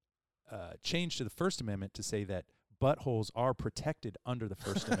change to the First Amendment to say that buttholes are protected under the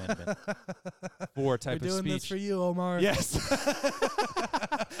First Amendment for a type of speech. We're doing this for you, Omar. Yes.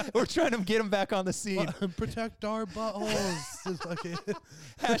 We're trying to get them back on the scene. Protect our buttholes.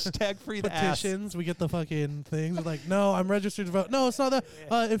 Hashtag free the ass. Petitions. We get the fucking things. We're like, no, I'm registered to vote. No, it's not that.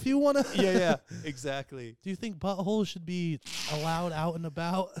 If you want to. Yeah, exactly. Do you think buttholes should be allowed out and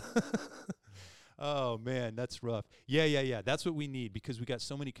about? Oh, man, that's rough. Yeah. That's what we need because we got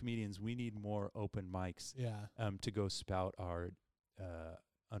so many comedians. We need more open mics to go spout our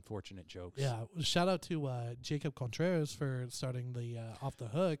unfortunate jokes. Yeah. Shout out to Jacob Contreras for starting the Off the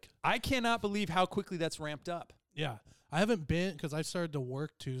Hook. I cannot believe how quickly that's ramped up. Yeah. I haven't been because I started to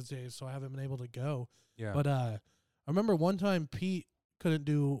work Tuesdays, so I haven't been able to go. Yeah. But I remember one time Pete couldn't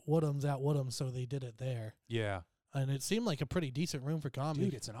do Woodham's at Woodham's, so they did it there. Yeah. And it seemed like a pretty decent room for comedy.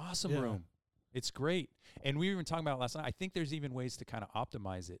 Dude, it's an awesome room. It's great. And we were even talking about it last night. I think there's even ways to kind of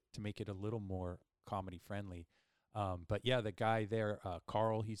optimize it to make it a little more comedy friendly. But yeah, the guy there,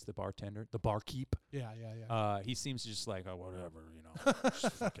 Carl, he's the bartender, the barkeep. Yeah. He seems just like, oh, whatever, you know.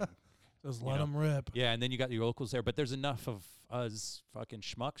 Just fucking, just let him rip. Yeah, and then you got your locals there. But there's enough of us fucking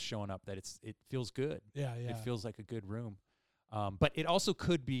schmucks showing up that it feels good. Yeah. It feels like a good room. But it also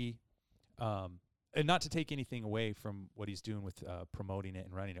could be, and not to take anything away from what he's doing with promoting it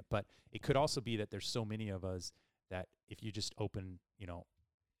and running it, but it could also be that there's so many of us that if you just open, you know,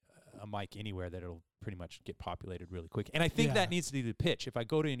 a mic anywhere, that it'll pretty much get populated really quick. And I think that needs to be the pitch. If I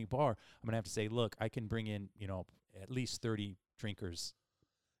go to any bar, I'm going to have to say, look, I can bring in, you know, at least 30 drinkers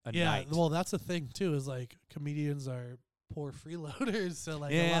a night. Well, that's the thing, too, is like comedians are poor freeloaders. So,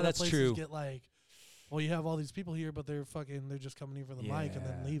 like, a lot of places true. get like, well, you have all these people here, but they're just coming here for the mic and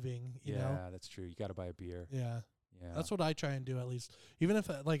then leaving, you know? Yeah, that's true. You got to buy a beer. Yeah. That's what I try and do, at least. Even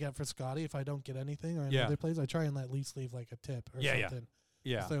if, like, at Frascati, if I don't get anything or any other place, I try and at least leave, like, a tip or something.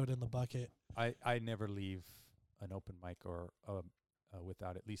 Yeah. Throw it in the bucket. I never leave an open mic or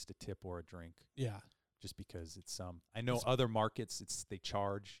without at least a tip or a drink. Yeah. Just because it's I know other markets, they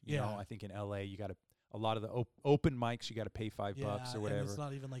charge. You know, I think in LA, you got to, a lot of the open mics, you got to pay $5 or whatever. And it's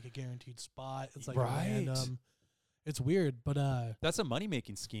not even like a guaranteed spot. It's like right. random. It's weird, but that's a money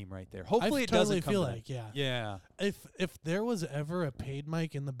making scheme right there. Hopefully, I it totally doesn't feel come like yeah. If there was ever a paid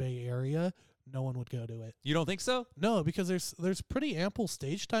mic in the Bay Area, no one would go to it. You don't think so? No, because there's pretty ample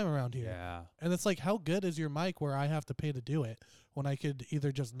stage time around here. Yeah. And it's like, how good is your mic where I have to pay to do it when I could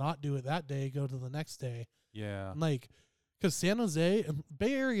either just not do it that day, go to the next day. Yeah. Like, because San Jose,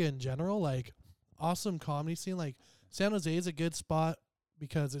 Bay Area in general, like, awesome comedy scene. Like, San Jose is a good spot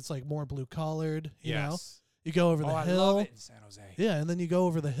because it's like more blue collared, you know? You go over the hill. I love it in San Jose. Yeah, and then you go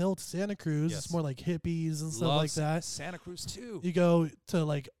over the hill to Santa Cruz. It's more like hippies and stuff like that. Santa Cruz too. You go to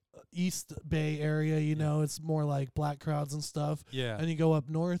like East Bay area, you know, it's more like black crowds and stuff. Yeah. And you go up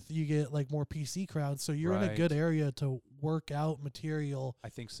north, you get like more PC crowds. So you're in a good area to work out material. I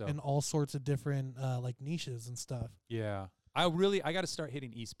think so. In all sorts of different like niches and stuff. Yeah. I got to start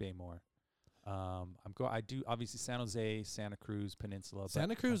hitting East Bay more. I do obviously San Jose, Santa Cruz Peninsula.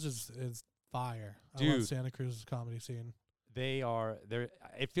 Santa Cruz is fire. Dude, I love Santa Cruz's comedy scene.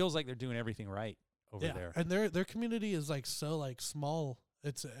 It feels like they're doing everything right over there. And their community is like so like small.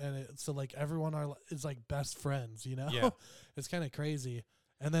 So like everyone is like best friends, you know? Yeah. It's kind of crazy.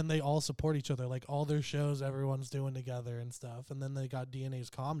 And then they all support each other. Like all their shows, everyone's doing together and stuff. And then they got DNA's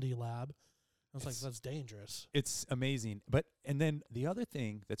Comedy Lab. It's like, that's dangerous. It's amazing. And then the other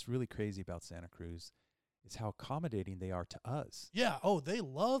thing that's really crazy about Santa Cruz is how accommodating they are to us. Yeah. Oh, they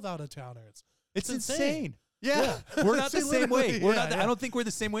love out-of-towners. It's insane. Yeah. We're not the same way. I don't think we're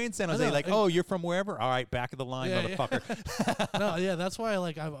the same way in San Jose. Like, oh, you're from wherever? All right, back of the line, motherfucker. No, yeah, that's why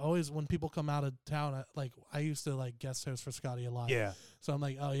I've always, when people come out of town, I used to like guest host for Scotty a lot. Yeah. So I'm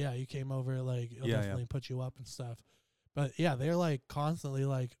like, oh yeah, you came over, like, it'll definitely put you up and stuff. But yeah, they're like constantly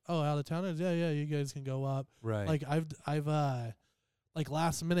like, oh, out of towners, yeah, you guys can go up. Right. Like I've like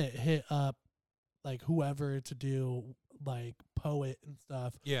last minute hit up like whoever to do like Poet and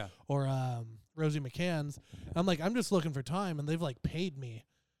stuff. Yeah. Or Rosie McCann's. I'm like, I'm just looking for time, and they've like paid me.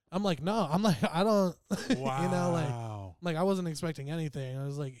 I'm like, no, I'm like, I don't. Wow. You know, like I wasn't expecting anything. I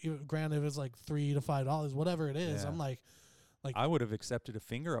was like, granted, if it's like $3 to $5, whatever it is. I'm like I would have accepted a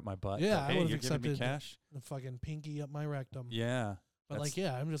finger up my butt. Yeah, hey, I would have you're accepted giving me cash. The fucking pinky up my rectum. Yeah. But like,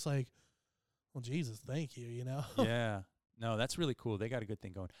 yeah, I'm just like, well, Jesus, thank you. You know. Yeah. No, that's really cool. They got a good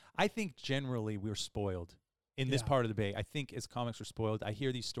thing going. I think generally we're spoiled in this part of the Bay. I think as comics we're spoiled. I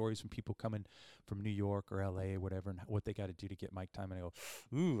hear these stories from people coming from New York or LA or whatever and what they got to do to get mic time. And I go,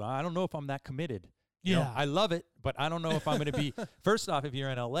 ooh, I don't know if I'm that committed. You know, I love it, but I don't know if I'm going to be, first off, if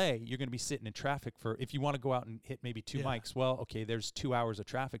you're in LA, you're going to be sitting in traffic if you want to go out and hit maybe two mics, well, okay, there's 2 hours of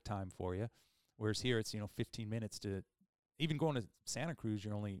traffic time for you. Whereas here it's 15 minutes to even going to Santa Cruz.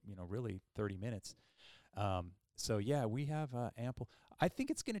 You're only really 30 minutes. So yeah, we have ample. I think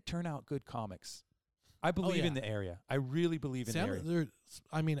it's going to turn out good comics. I believe in the area. I really believe in the area.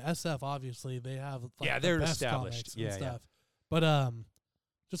 I mean, SF obviously they have they're the best established and stuff. But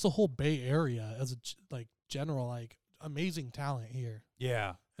just the whole Bay Area as a general amazing talent here.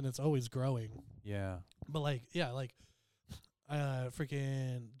 Yeah, and it's always growing. Yeah, but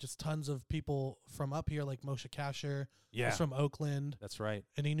freaking just tons of people from up here, like Moshe Kasher. Yeah, was from Oakland. That's right.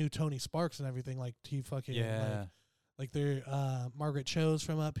 And he knew Tony Sparks and everything. Like he fucking they're Margaret Cho's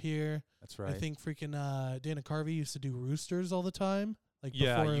from up here. That's right. I think freaking Dana Carvey used to do Roosters all the time.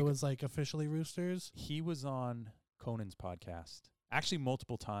 Before it was officially Roosters. He was on Conan's podcast. Actually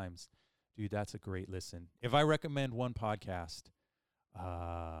multiple times. Dude, that's a great listen. If I recommend one podcast,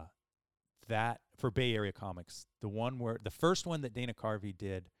 that for Bay Area comics, the first one that Dana Carvey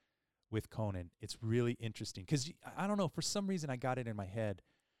did with Conan, it's really interesting. Because I don't know, for some reason I got it in my head.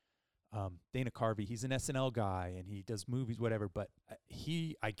 Dana Carvey, he's an SNL guy and he does movies, whatever, but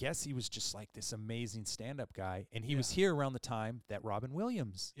I guess he was just like this amazing stand-up guy, and he was here around the time that Robin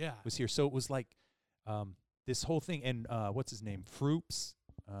Williams was here. So it was like this whole thing, and what's his name? Froops?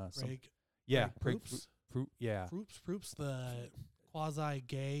 Froops? Froops, the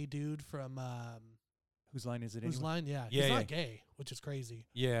quasi-gay dude from... Whose Line Is It Whose Anyway? Line? Yeah. He's not gay, which is crazy.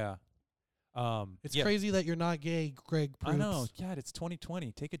 Yeah. It's crazy that you're not gay, Greg Proops. I know. God, it's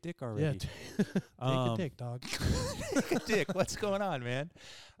 2020. Take a dick already. Yeah. Take a dick, dog. Take a dick. What's going on, man?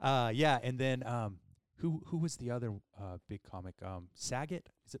 And then who was the other big comic? Saget?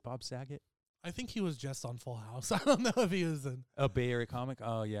 Is it Bob Saget? I think he was just on Full House. I don't know if he was in a Bay Area comic.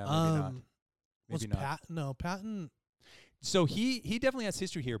 Oh yeah, maybe not. Maybe not. Patton. So he definitely has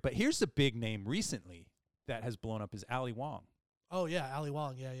history here. But here's the big name recently that has blown up is Ali Wong. Oh yeah, Ali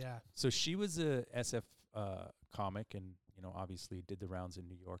Wong. Yeah. So she was a SF comic, and obviously did the rounds in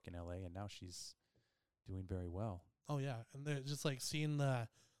New York and LA, and now she's doing very well. Oh yeah, and they're just seeing the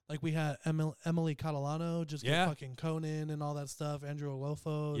we had Emily Catalano just get fucking Conan and all that stuff. Andrew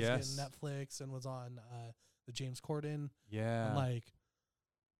Olofo is getting Netflix and was on the James Corden. Yeah, and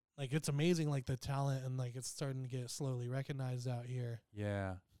it's amazing the talent, and it's starting to get slowly recognized out here.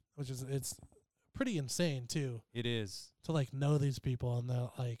 Yeah, which is it's pretty insane too. It is to know these people, and they're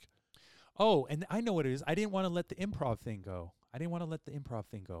oh, and I know what it is. I didn't want to let the improv thing go.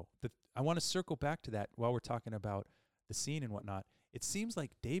 I want to circle back to that while we're talking about the scene and whatnot. It seems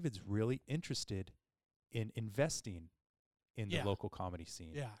like David's really interested in investing in the local comedy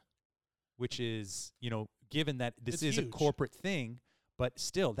scene. Yeah. Which is, given that this it's is huge. A corporate thing, but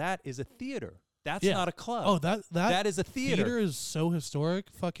still that is a theater. That's not a club. Oh, that is a theater. Theater is so historic.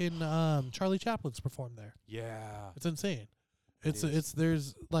 Fucking Charlie Chaplin's performed there. Yeah. It's insane.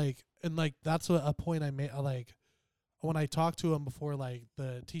 There's that's a point I made when I talked to him before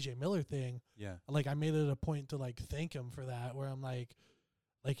the TJ Miller thing. Yeah. I made it a point to thank him for that, where I'm I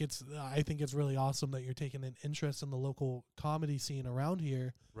think it's really awesome that you're taking an interest in the local comedy scene around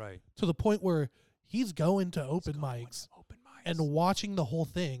here. Right. To the point where he's going to open mics and watching the whole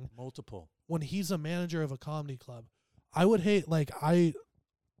thing. Multiple. When he's a manager of a comedy club. I would hate I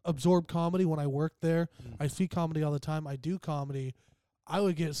absorb comedy when I worked there. I see comedy all the time. I do comedy. I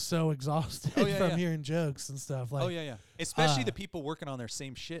would get so exhausted from hearing jokes and stuff. Especially the people working on their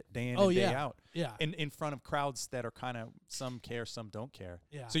same shit day in and day out. Yeah. In front of crowds that are kind of, some care, some don't care.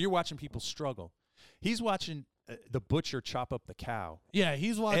 Yeah. So you're watching people struggle. He's watching the butcher chop up the cow. Yeah,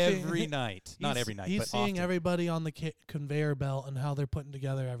 he's watching every night. Not every night, he's but seeing often. Everybody on the conveyor belt and how they're putting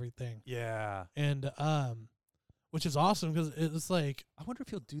together everything. Yeah. And which is awesome because it's I wonder if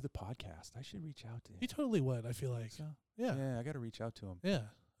he'll do the podcast. I should reach out to him. He totally would, I feel like. So? Yeah. Yeah, I got to reach out to him. Yeah.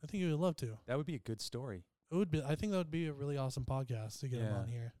 I think he would love to. That would be a good story. It would be. I think that would be a really awesome podcast to get him on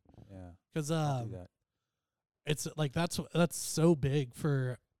here. Yeah. Because do that. It's that's so big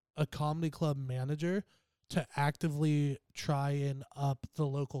for a comedy club manager to actively try and up the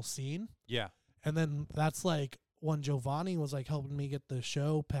local scene. Yeah. And then that's when Giovanni was helping me get the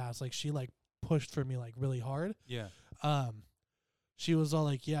show passed, she pushed for me really hard. Yeah. She was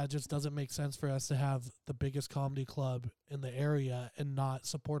all yeah, it just doesn't make sense for us to have the biggest comedy club in the area and not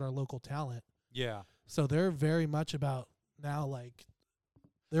support our local talent. Yeah. So they're very much about now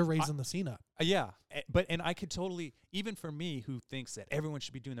they're raising the scene up. Yeah. And I could totally, even for me who thinks that everyone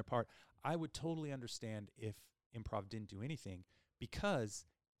should be doing their part, I would totally understand if improv didn't do anything because,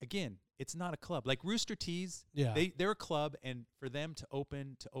 again, it's not a club. Like Rooster Teeth, they're a club, and for them to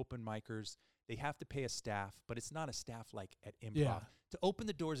open micers, they have to pay a staff, but it's not a staff like at improv. Yeah. To open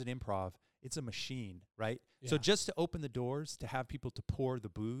the doors at improv it's a machine, right? Yeah. So just to open the doors, to have people to pour the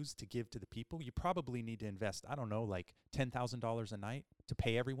booze to give to the people, you probably need to invest, I don't know, like $10,000 a night to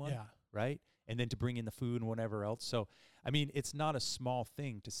pay everyone, right? And then to bring in the food and whatever else. So, I mean, it's not a small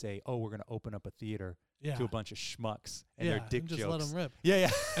thing to say, oh, we're going to open up a theater to a bunch of schmucks and their dick and just jokes. Let them rip. Yeah.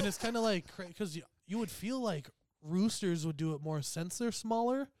 And it's kind of like, because you would feel like Roosters would do it more since they're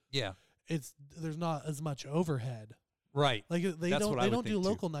smaller. Yeah. There's not as much overhead. Right. Like they don't do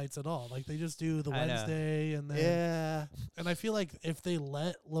local nights at all. Like they just do the Wednesday and then And I feel like if they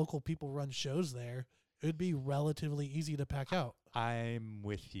let local people run shows there, it would be relatively easy to pack out. I'm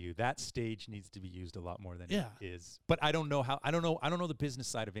with you. That stage needs to be used a lot more than it is. But I don't know how. I don't know the business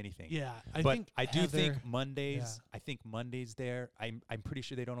side of anything. Yeah, I do think Mondays. Yeah. I think Mondays there. I'm pretty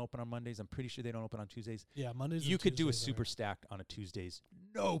sure they don't open on Mondays. I'm pretty sure they don't open on Tuesdays. Yeah, Mondays. You could do a super stacked on a Tuesdays,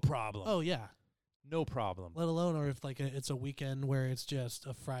 no problem. Oh yeah, no problem. Let alone, or if like it's a weekend where it's just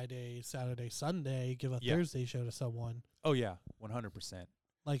a Friday, Saturday, Sunday, give a Thursday show to someone. Oh yeah, 100%.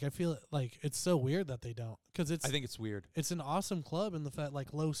 Like I feel like it's so weird that they don't, because I think it's weird. It's an awesome club in the fact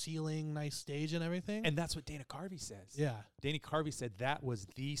like low ceiling, nice stage and everything. And that's what Dana Carvey says. Yeah, Dana Carvey said that was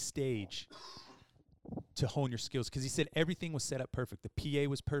the stage to hone your skills, because he said everything was set up perfect. The PA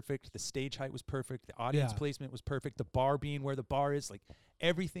was perfect. The stage height was perfect. The audience placement was perfect. The bar being where the bar is, like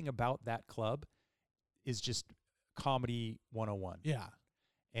everything about that club is just comedy 101. Yeah,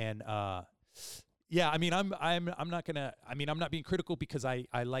 and yeah, I mean, I'm not gonna. I mean, I'm not being critical because I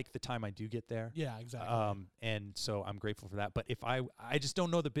like the time I do get there. Yeah, exactly. And so I'm grateful for that. But if I just don't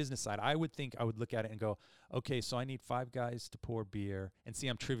know the business side, I would think I would look at it and go, okay, so I need 5 guys to pour beer, and see,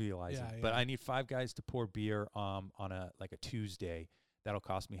 I'm trivializing, but I need 5 guys to pour beer on a Tuesday. That'll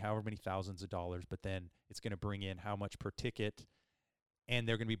cost me however many thousands of dollars, but then it's gonna bring in how much per ticket, and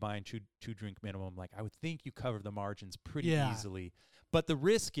they're gonna be buying two drink minimum. Like I would think you cover the margins pretty easily. But the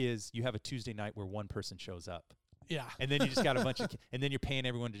risk is you have a Tuesday night where one person shows up. Yeah. And then you just got a bunch of, and then you're paying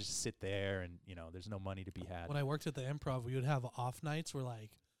everyone to just sit there, and, there's no money to be had. When I worked at the Improv, we would have off nights where,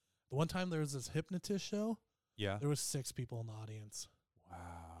 like, the one time there was this hypnotist show. Yeah. There was 6 people in the audience. Wow.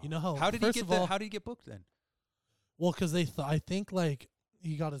 You know how did he get booked then? Well, because I think, like,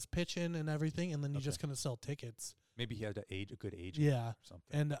 he got his pitch in and everything, and then he's just going to sell tickets. Maybe he had a good agent. Yeah. Or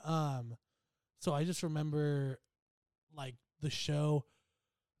something. And, so I just remember, like, the show,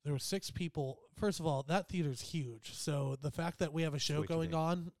 there were 6 people. First of all, that theater's huge. So the fact that we have a show going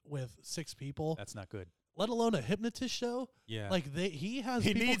on with 6 people, that's not good. Let alone a hypnotist show. Yeah. Like he has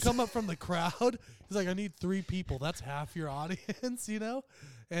people come up from the crowd. He's like, I need 3 people. That's half your audience,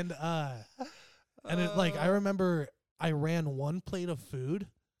 And it, like, I remember I ran 1 plate of food.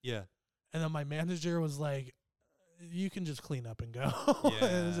 Yeah. And then my manager was like, you can just clean up and go. Yeah.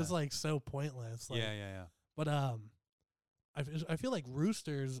 And it was just like so pointless. Like, yeah. But I feel like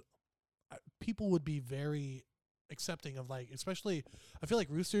Roosters, people would be very accepting of, like, especially I feel like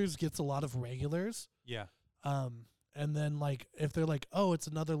Roosters gets a lot of regulars. Yeah. And then, like, if they're like, oh, it's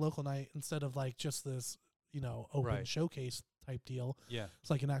another local night instead of like just this, open showcase type deal. Yeah. It's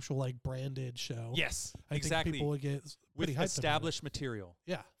like an actual, like, branded show. Yes. I exactly. think people would get with established material.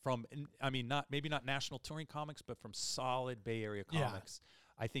 Yeah. From, I mean, maybe not national touring comics, but from solid Bay Area comics.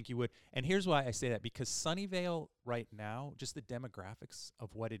 I think you would. And here's why I say that, because Sunnyvale right now, just the demographics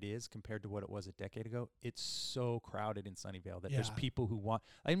of what it is compared to what it was a decade ago, it's so crowded in Sunnyvale that there's people who want,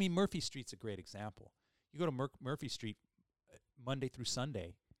 I mean, Murphy Street's a great example. You go to Murphy Street Monday through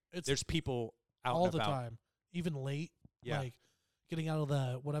Sunday, there's people out all and the about. time, even late, like getting out of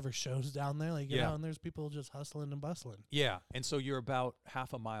the whatever shows down there, like get out and there's people just hustling and bustling. Yeah. And so you're about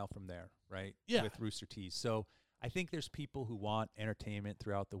half a mile from there, right? Yeah. With Rooster Teeth. So I think there's people who want entertainment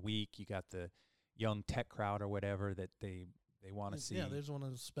throughout the week. You got the young tech crowd or whatever that they want to see. Yeah, they just want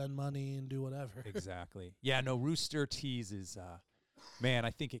to spend money and do whatever. Exactly. Yeah, no, Rooster Teeth is, man,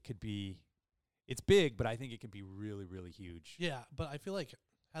 I think it could be, it's big, but I think it could be really, really huge. Yeah, but I feel like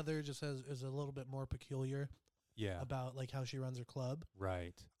Heather just is a little bit more peculiar. Yeah. About, like, how she runs her club.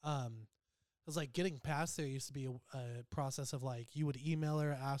 Right. Because, like, getting past there used to be a process of, like, you would email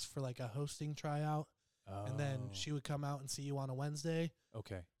her, ask for, like, a hosting tryout. And then she would come out and see you on a Wednesday.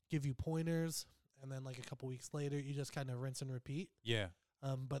 Okay. Give you pointers. And then, like, a couple weeks later, you just kind of rinse and repeat. Yeah.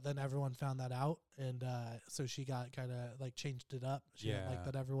 But then everyone found that out. And so she got kind of, like, changed it up. She didn't like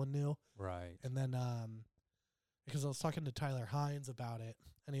that everyone knew. Right. And then because I was talking to Tyler Hines about it.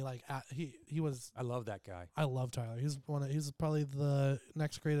 And he, like, he was. I love that guy. I love Tyler. He's probably the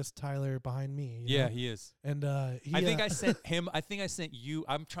next greatest Tyler behind me. Yeah, he is. And I think I sent him. I think I sent you.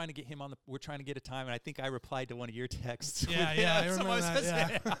 I'm trying to get him on the. We're trying to get a time, and I think I replied to one of your texts. Yeah, I remember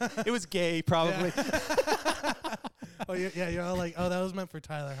that. It was gay, probably. Oh, yeah, you're all like, oh, that was meant for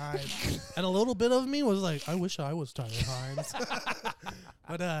Tyler Hines. And a little bit of me was like, I wish I was Tyler Hines.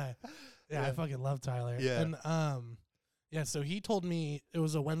 But, yeah, I fucking love Tyler. Yeah. And, yeah, so he told me it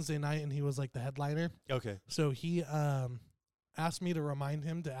was a Wednesday night and he was like the headliner. Okay. So he asked me to remind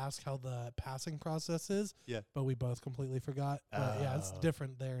him to ask how the passing process is. Yeah. But we both completely forgot. But yeah, it's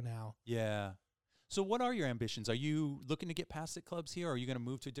different there now. Yeah. So what are your ambitions? Are you looking to get past at clubs here, or are you going to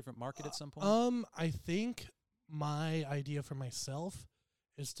move to a different market at some point? I think my idea for myself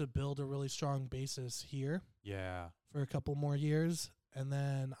is to build a really strong basis here. Yeah. For a couple more years. And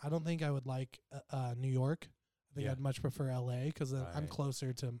then I don't think I would like New York. I think I'd much prefer LA because I'm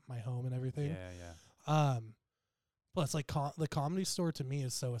closer to my home and everything. Yeah, yeah. Plus, like the Comedy Store to me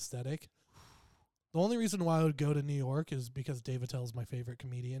is so aesthetic. The only reason why I would go to New York is because Dave Attell's my favorite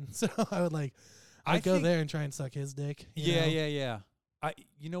comedian. So I would I'd go there and try and suck his dick. Yeah.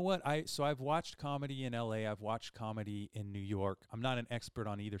 You know what? So I've watched comedy in LA. I've watched comedy in New York. I'm not an expert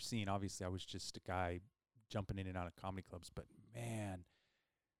on either scene. Obviously, I was just a guy jumping in and out of comedy clubs. But man,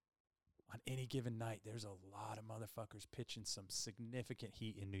 on any given night, there's a lot of motherfuckers pitching some significant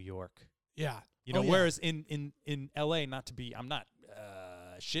heat in New York. Yeah. You know, whereas in LA, I'm not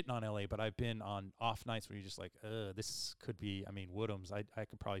shitting on LA, but I've been on off nights where you're just like, this could be, Woodham's. I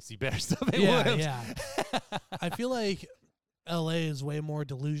could probably see better stuff at Woodham's. Yeah. I feel like LA is way more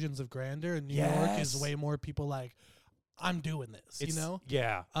delusions of grandeur, and New York is way more people like, I'm doing this, you know?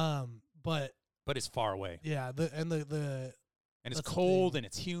 Yeah. But it's far away. Yeah. And it's cold and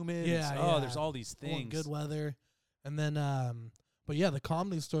it's humid. Yeah. There's all these things. Good weather. And then, but yeah, the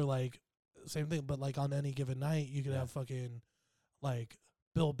Comedy Store, like, same thing, but like on any given night, you could have fucking like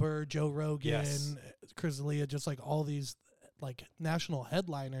Bill Burr, Joe Rogan, Chris D'Elia, just like all these like national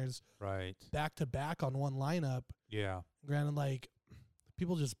headliners, right, back to back on one lineup. Yeah. Granted, like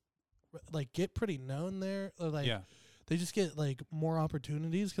people just like get pretty known there, or like they just get like more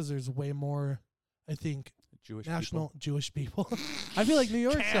opportunities because there's way more, I think, Jewish people. I feel like New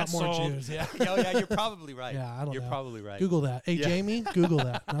York's got more Jews. Yeah. Yeah, you're probably right. Yeah, I don't know. You're probably right. Google that. Hey, Jamie, Google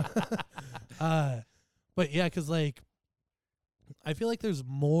that. But yeah, because like I feel like there's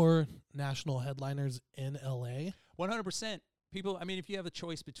more national headliners in LA. 100%. People, if you have a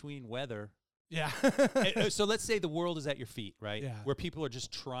choice between weather. Yeah. So let's say the world is at your feet, right? Yeah. Where people are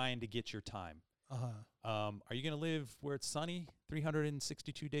just trying to get your time. Are you going to live where it's sunny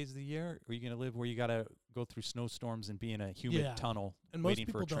 362 days of the year? Or are you going to live where you got to go through snowstorms and be in a humid tunnel and most waiting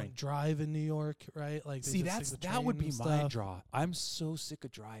for a train? People don't drive in New York, right? Like, see, that would be my draw. I'm so sick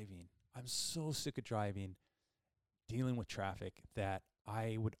of driving. Dealing with traffic that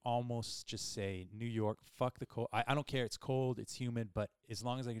I would almost just say, New York, fuck the cold. I don't care. It's cold. It's humid. But as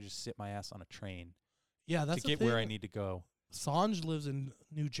long as I can just sit my ass on a train that's to get where I need to go. Sanj lives in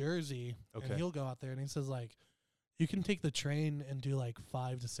New Jersey, and he'll go out there, and he says, like, you can take the train and do, like,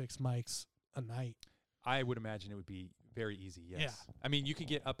 5 to 6 mics a night. I would imagine it would be very easy, yes. Yeah. You could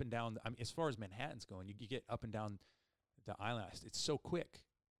get up and down. As far as Manhattan's going, you get up and down the island. It's so quick,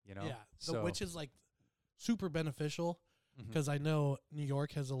 you know? Yeah, so which is, like, super beneficial, because I know New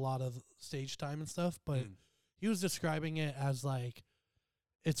York has a lot of stage time and stuff, but he was describing it as, like,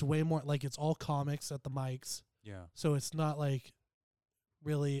 it's way more, like, it's all comics at the mics. Yeah. So it's not like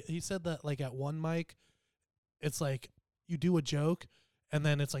really, he said that like at one mic, it's like you do a joke and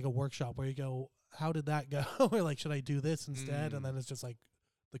then it's like a workshop where you go, how did that go? Or like, should I do this instead? And then it's just like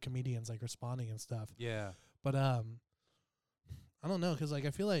the comedians like responding and stuff. Yeah. But I don't know, because like I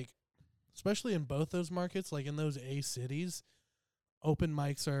feel like, especially in both those markets, like in those A cities, open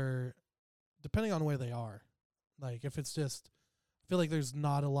mics are, depending on where they are, like if it's just, I feel like there's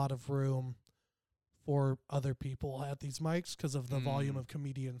not a lot of room for other people at these mics because of the volume of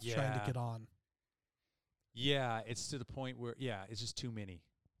comedians trying to get on. Yeah, it's to the point where, it's just too many.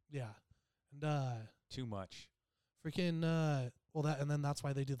 Yeah. And too much. Freaking, and then that's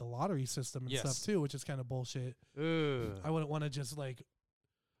why they do the lottery system and stuff too, which is kind of bullshit. I wouldn't want to just like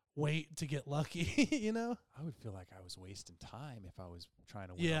wait to get lucky, you know? I would feel like I was wasting time if I was trying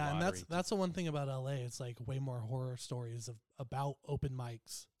to win a lottery. And that's the one thing about LA. It's like way more horror stories about open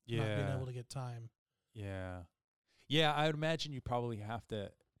mics not being able to get time. Yeah. Yeah, I would imagine you probably have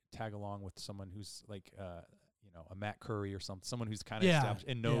to tag along with someone who's like, a Matt Curry or someone who's kind of established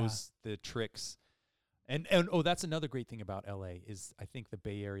and knows the tricks. And that's another great thing about LA is I think the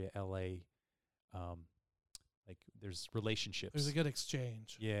Bay Area, LA, like there's relationships. There's a good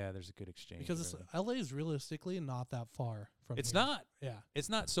exchange. Yeah, there's a good exchange. Because LA is realistically not that far from It's here. not. Yeah. It's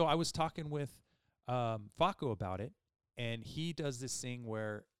not. So I was talking with Faco about it, and he does this thing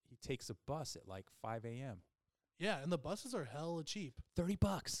where he takes a bus at like 5 a.m. Yeah, and the buses are hella cheap.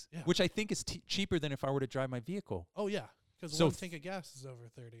 $30, yeah. Which I think is cheaper than if I were to drive my vehicle. Oh, yeah, because one tank of gas is over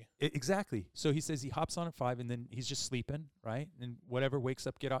 30. Exactly. So he says he hops on at 5, and then he's just sleeping, right? And whatever, wakes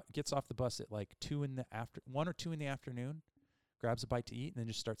up, gets off the bus at like 1 or 2 in the afternoon, grabs a bite to eat, and then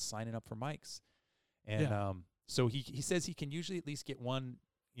just starts signing up for mics. And so he says he can usually at least get one,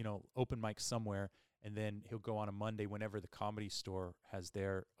 open mic somewhere. And then he'll go on a Monday whenever the Comedy Store has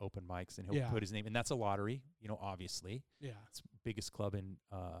their open mics, and he'll put his name. And that's a lottery, obviously. Yeah. It's the biggest club in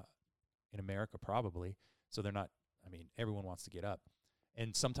America probably. So they're not, everyone wants to get up.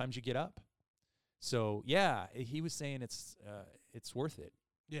 And sometimes you get up. So, yeah, he was saying it's worth it.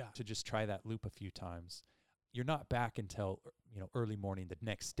 Yeah. To just try that loop a few times. You're not back until, early morning the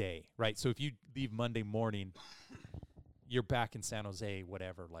next day, right? So if you leave Monday morning, you're back in San Jose,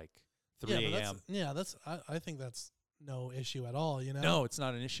 whatever, like 3 a.m. I think that's no issue at all, No, it's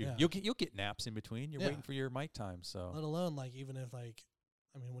not an issue. Yeah. You'll get naps in between. You're waiting for your mic time, so. Let alone, even if,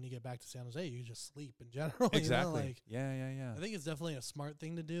 when you get back to San Jose, you just sleep in general. Exactly. Yeah. I think it's definitely a smart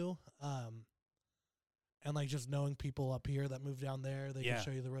thing to do. And, just knowing people up here that move down there, they can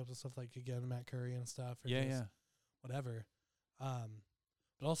show you the ropes and stuff, again, Matt Curry and stuff. Or whatever.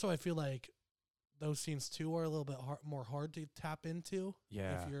 But also, I feel like those scenes, too, are a little bit more hard to tap into.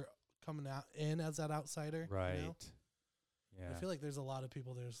 Yeah. If you're coming in as that outsider. Right. Yeah. I feel like there's a lot of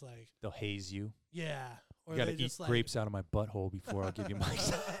people there's they'll haze you. Yeah. Or you got to eat grapes out of my butthole before I'll give you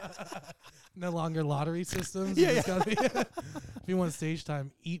mics. No longer lottery systems. Yeah. If you want stage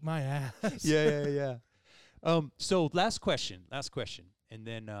time, eat my ass. Yeah. So last question. And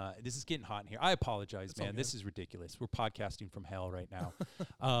then this is getting hot in here. I apologize, It's man. This is ridiculous. We're podcasting from hell right now.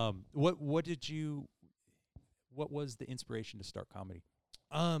 What was the inspiration to start comedy?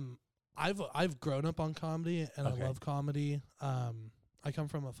 I've grown up on comedy, and I love comedy. I come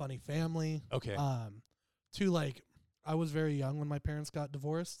from a funny family. Okay. I was very young when my parents got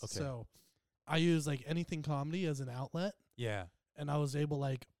divorced. Okay. So I use anything comedy as an outlet. Yeah. And I was able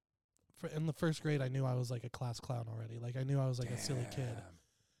in the first grade, I knew I was a class clown already. I knew I was a silly kid.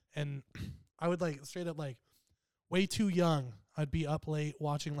 And I would straight up way too young. I'd be up late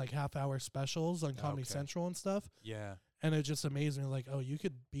watching half-hour specials on Comedy Central and stuff. Yeah. And it just amazed me, oh, you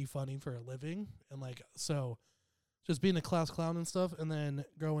could be funny for a living. And, so just being a class clown and stuff. And then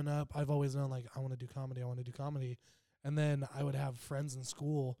growing up, I've always known, I want to do comedy. And then I would have friends in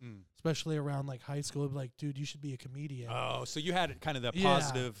school, especially around, high school, be like, dude, you should be a comedian. Oh, so you had kind of the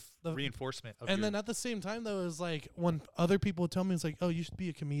positive reinforcement. And then at the same time, though, it was when other people would tell me, it's oh, you should be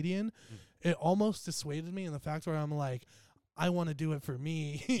a comedian, it almost dissuaded me in the fact where I'm I want to do it for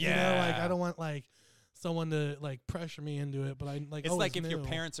me. I don't want, someone to pressure me into it, but I it's like if your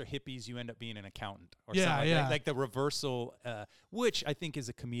parents are hippies, you end up being an accountant or something like the reversal, which I think is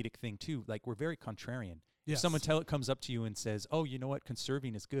a comedic thing too. We're very contrarian. Yes. If someone comes up to you and says, "Oh, you know what?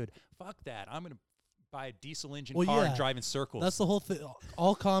 Conserving is good." Fuck that! I'm gonna buy a diesel engine car and drive in circles. That's the whole thing.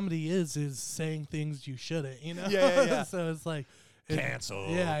 All comedy is saying things you shouldn't. Yeah. So it's cancel.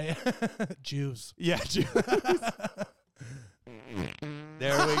 Yeah. Jews. Yeah, Jews.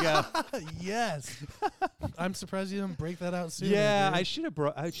 There we go. Yes. I'm surprised you didn't break that out sooner. Yeah, dude. I should have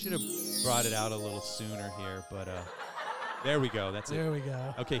brought it out a little sooner here, but there we go. That's it. There we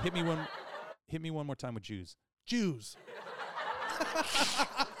go. Okay, hit me one more time with Jews. Jews.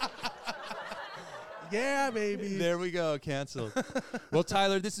 Yeah, baby. There we go. Canceled. Well,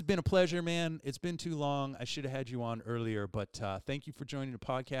 Tyler, this has been a pleasure, man. It's been too long. I should have had you on earlier, but thank you for joining the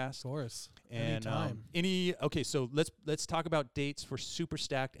podcast. Of course. And anytime. So let's talk about dates for Super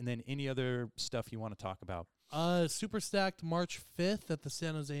Stacked, and then any other stuff you want to talk about. Super Stacked March 5th at the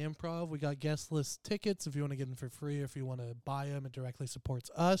San Jose Improv. We got guest list tickets if you want to get them for free, or if you want to buy them. It directly supports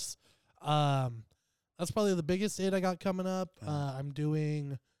us. That's probably the biggest date I got coming up. I'm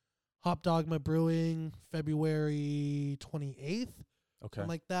doing Hop Dogma Brewing February 28th. Okay. Something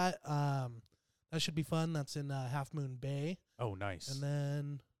like that. That should be fun. That's in Half Moon Bay. Oh, nice. And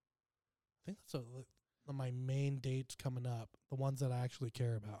then I think that's my main dates coming up, the ones that I actually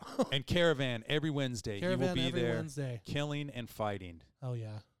care about. And Caravan every Wednesday. Caravan you will be every there Wednesday. Killing and fighting. Oh,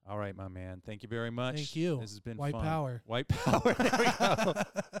 yeah. All right, my man. Thank you very much. Thank you. This has been White fun. power. White power. There we go.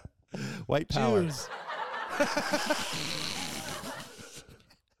 White power. Jews.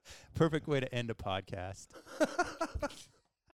 Perfect way to end a podcast.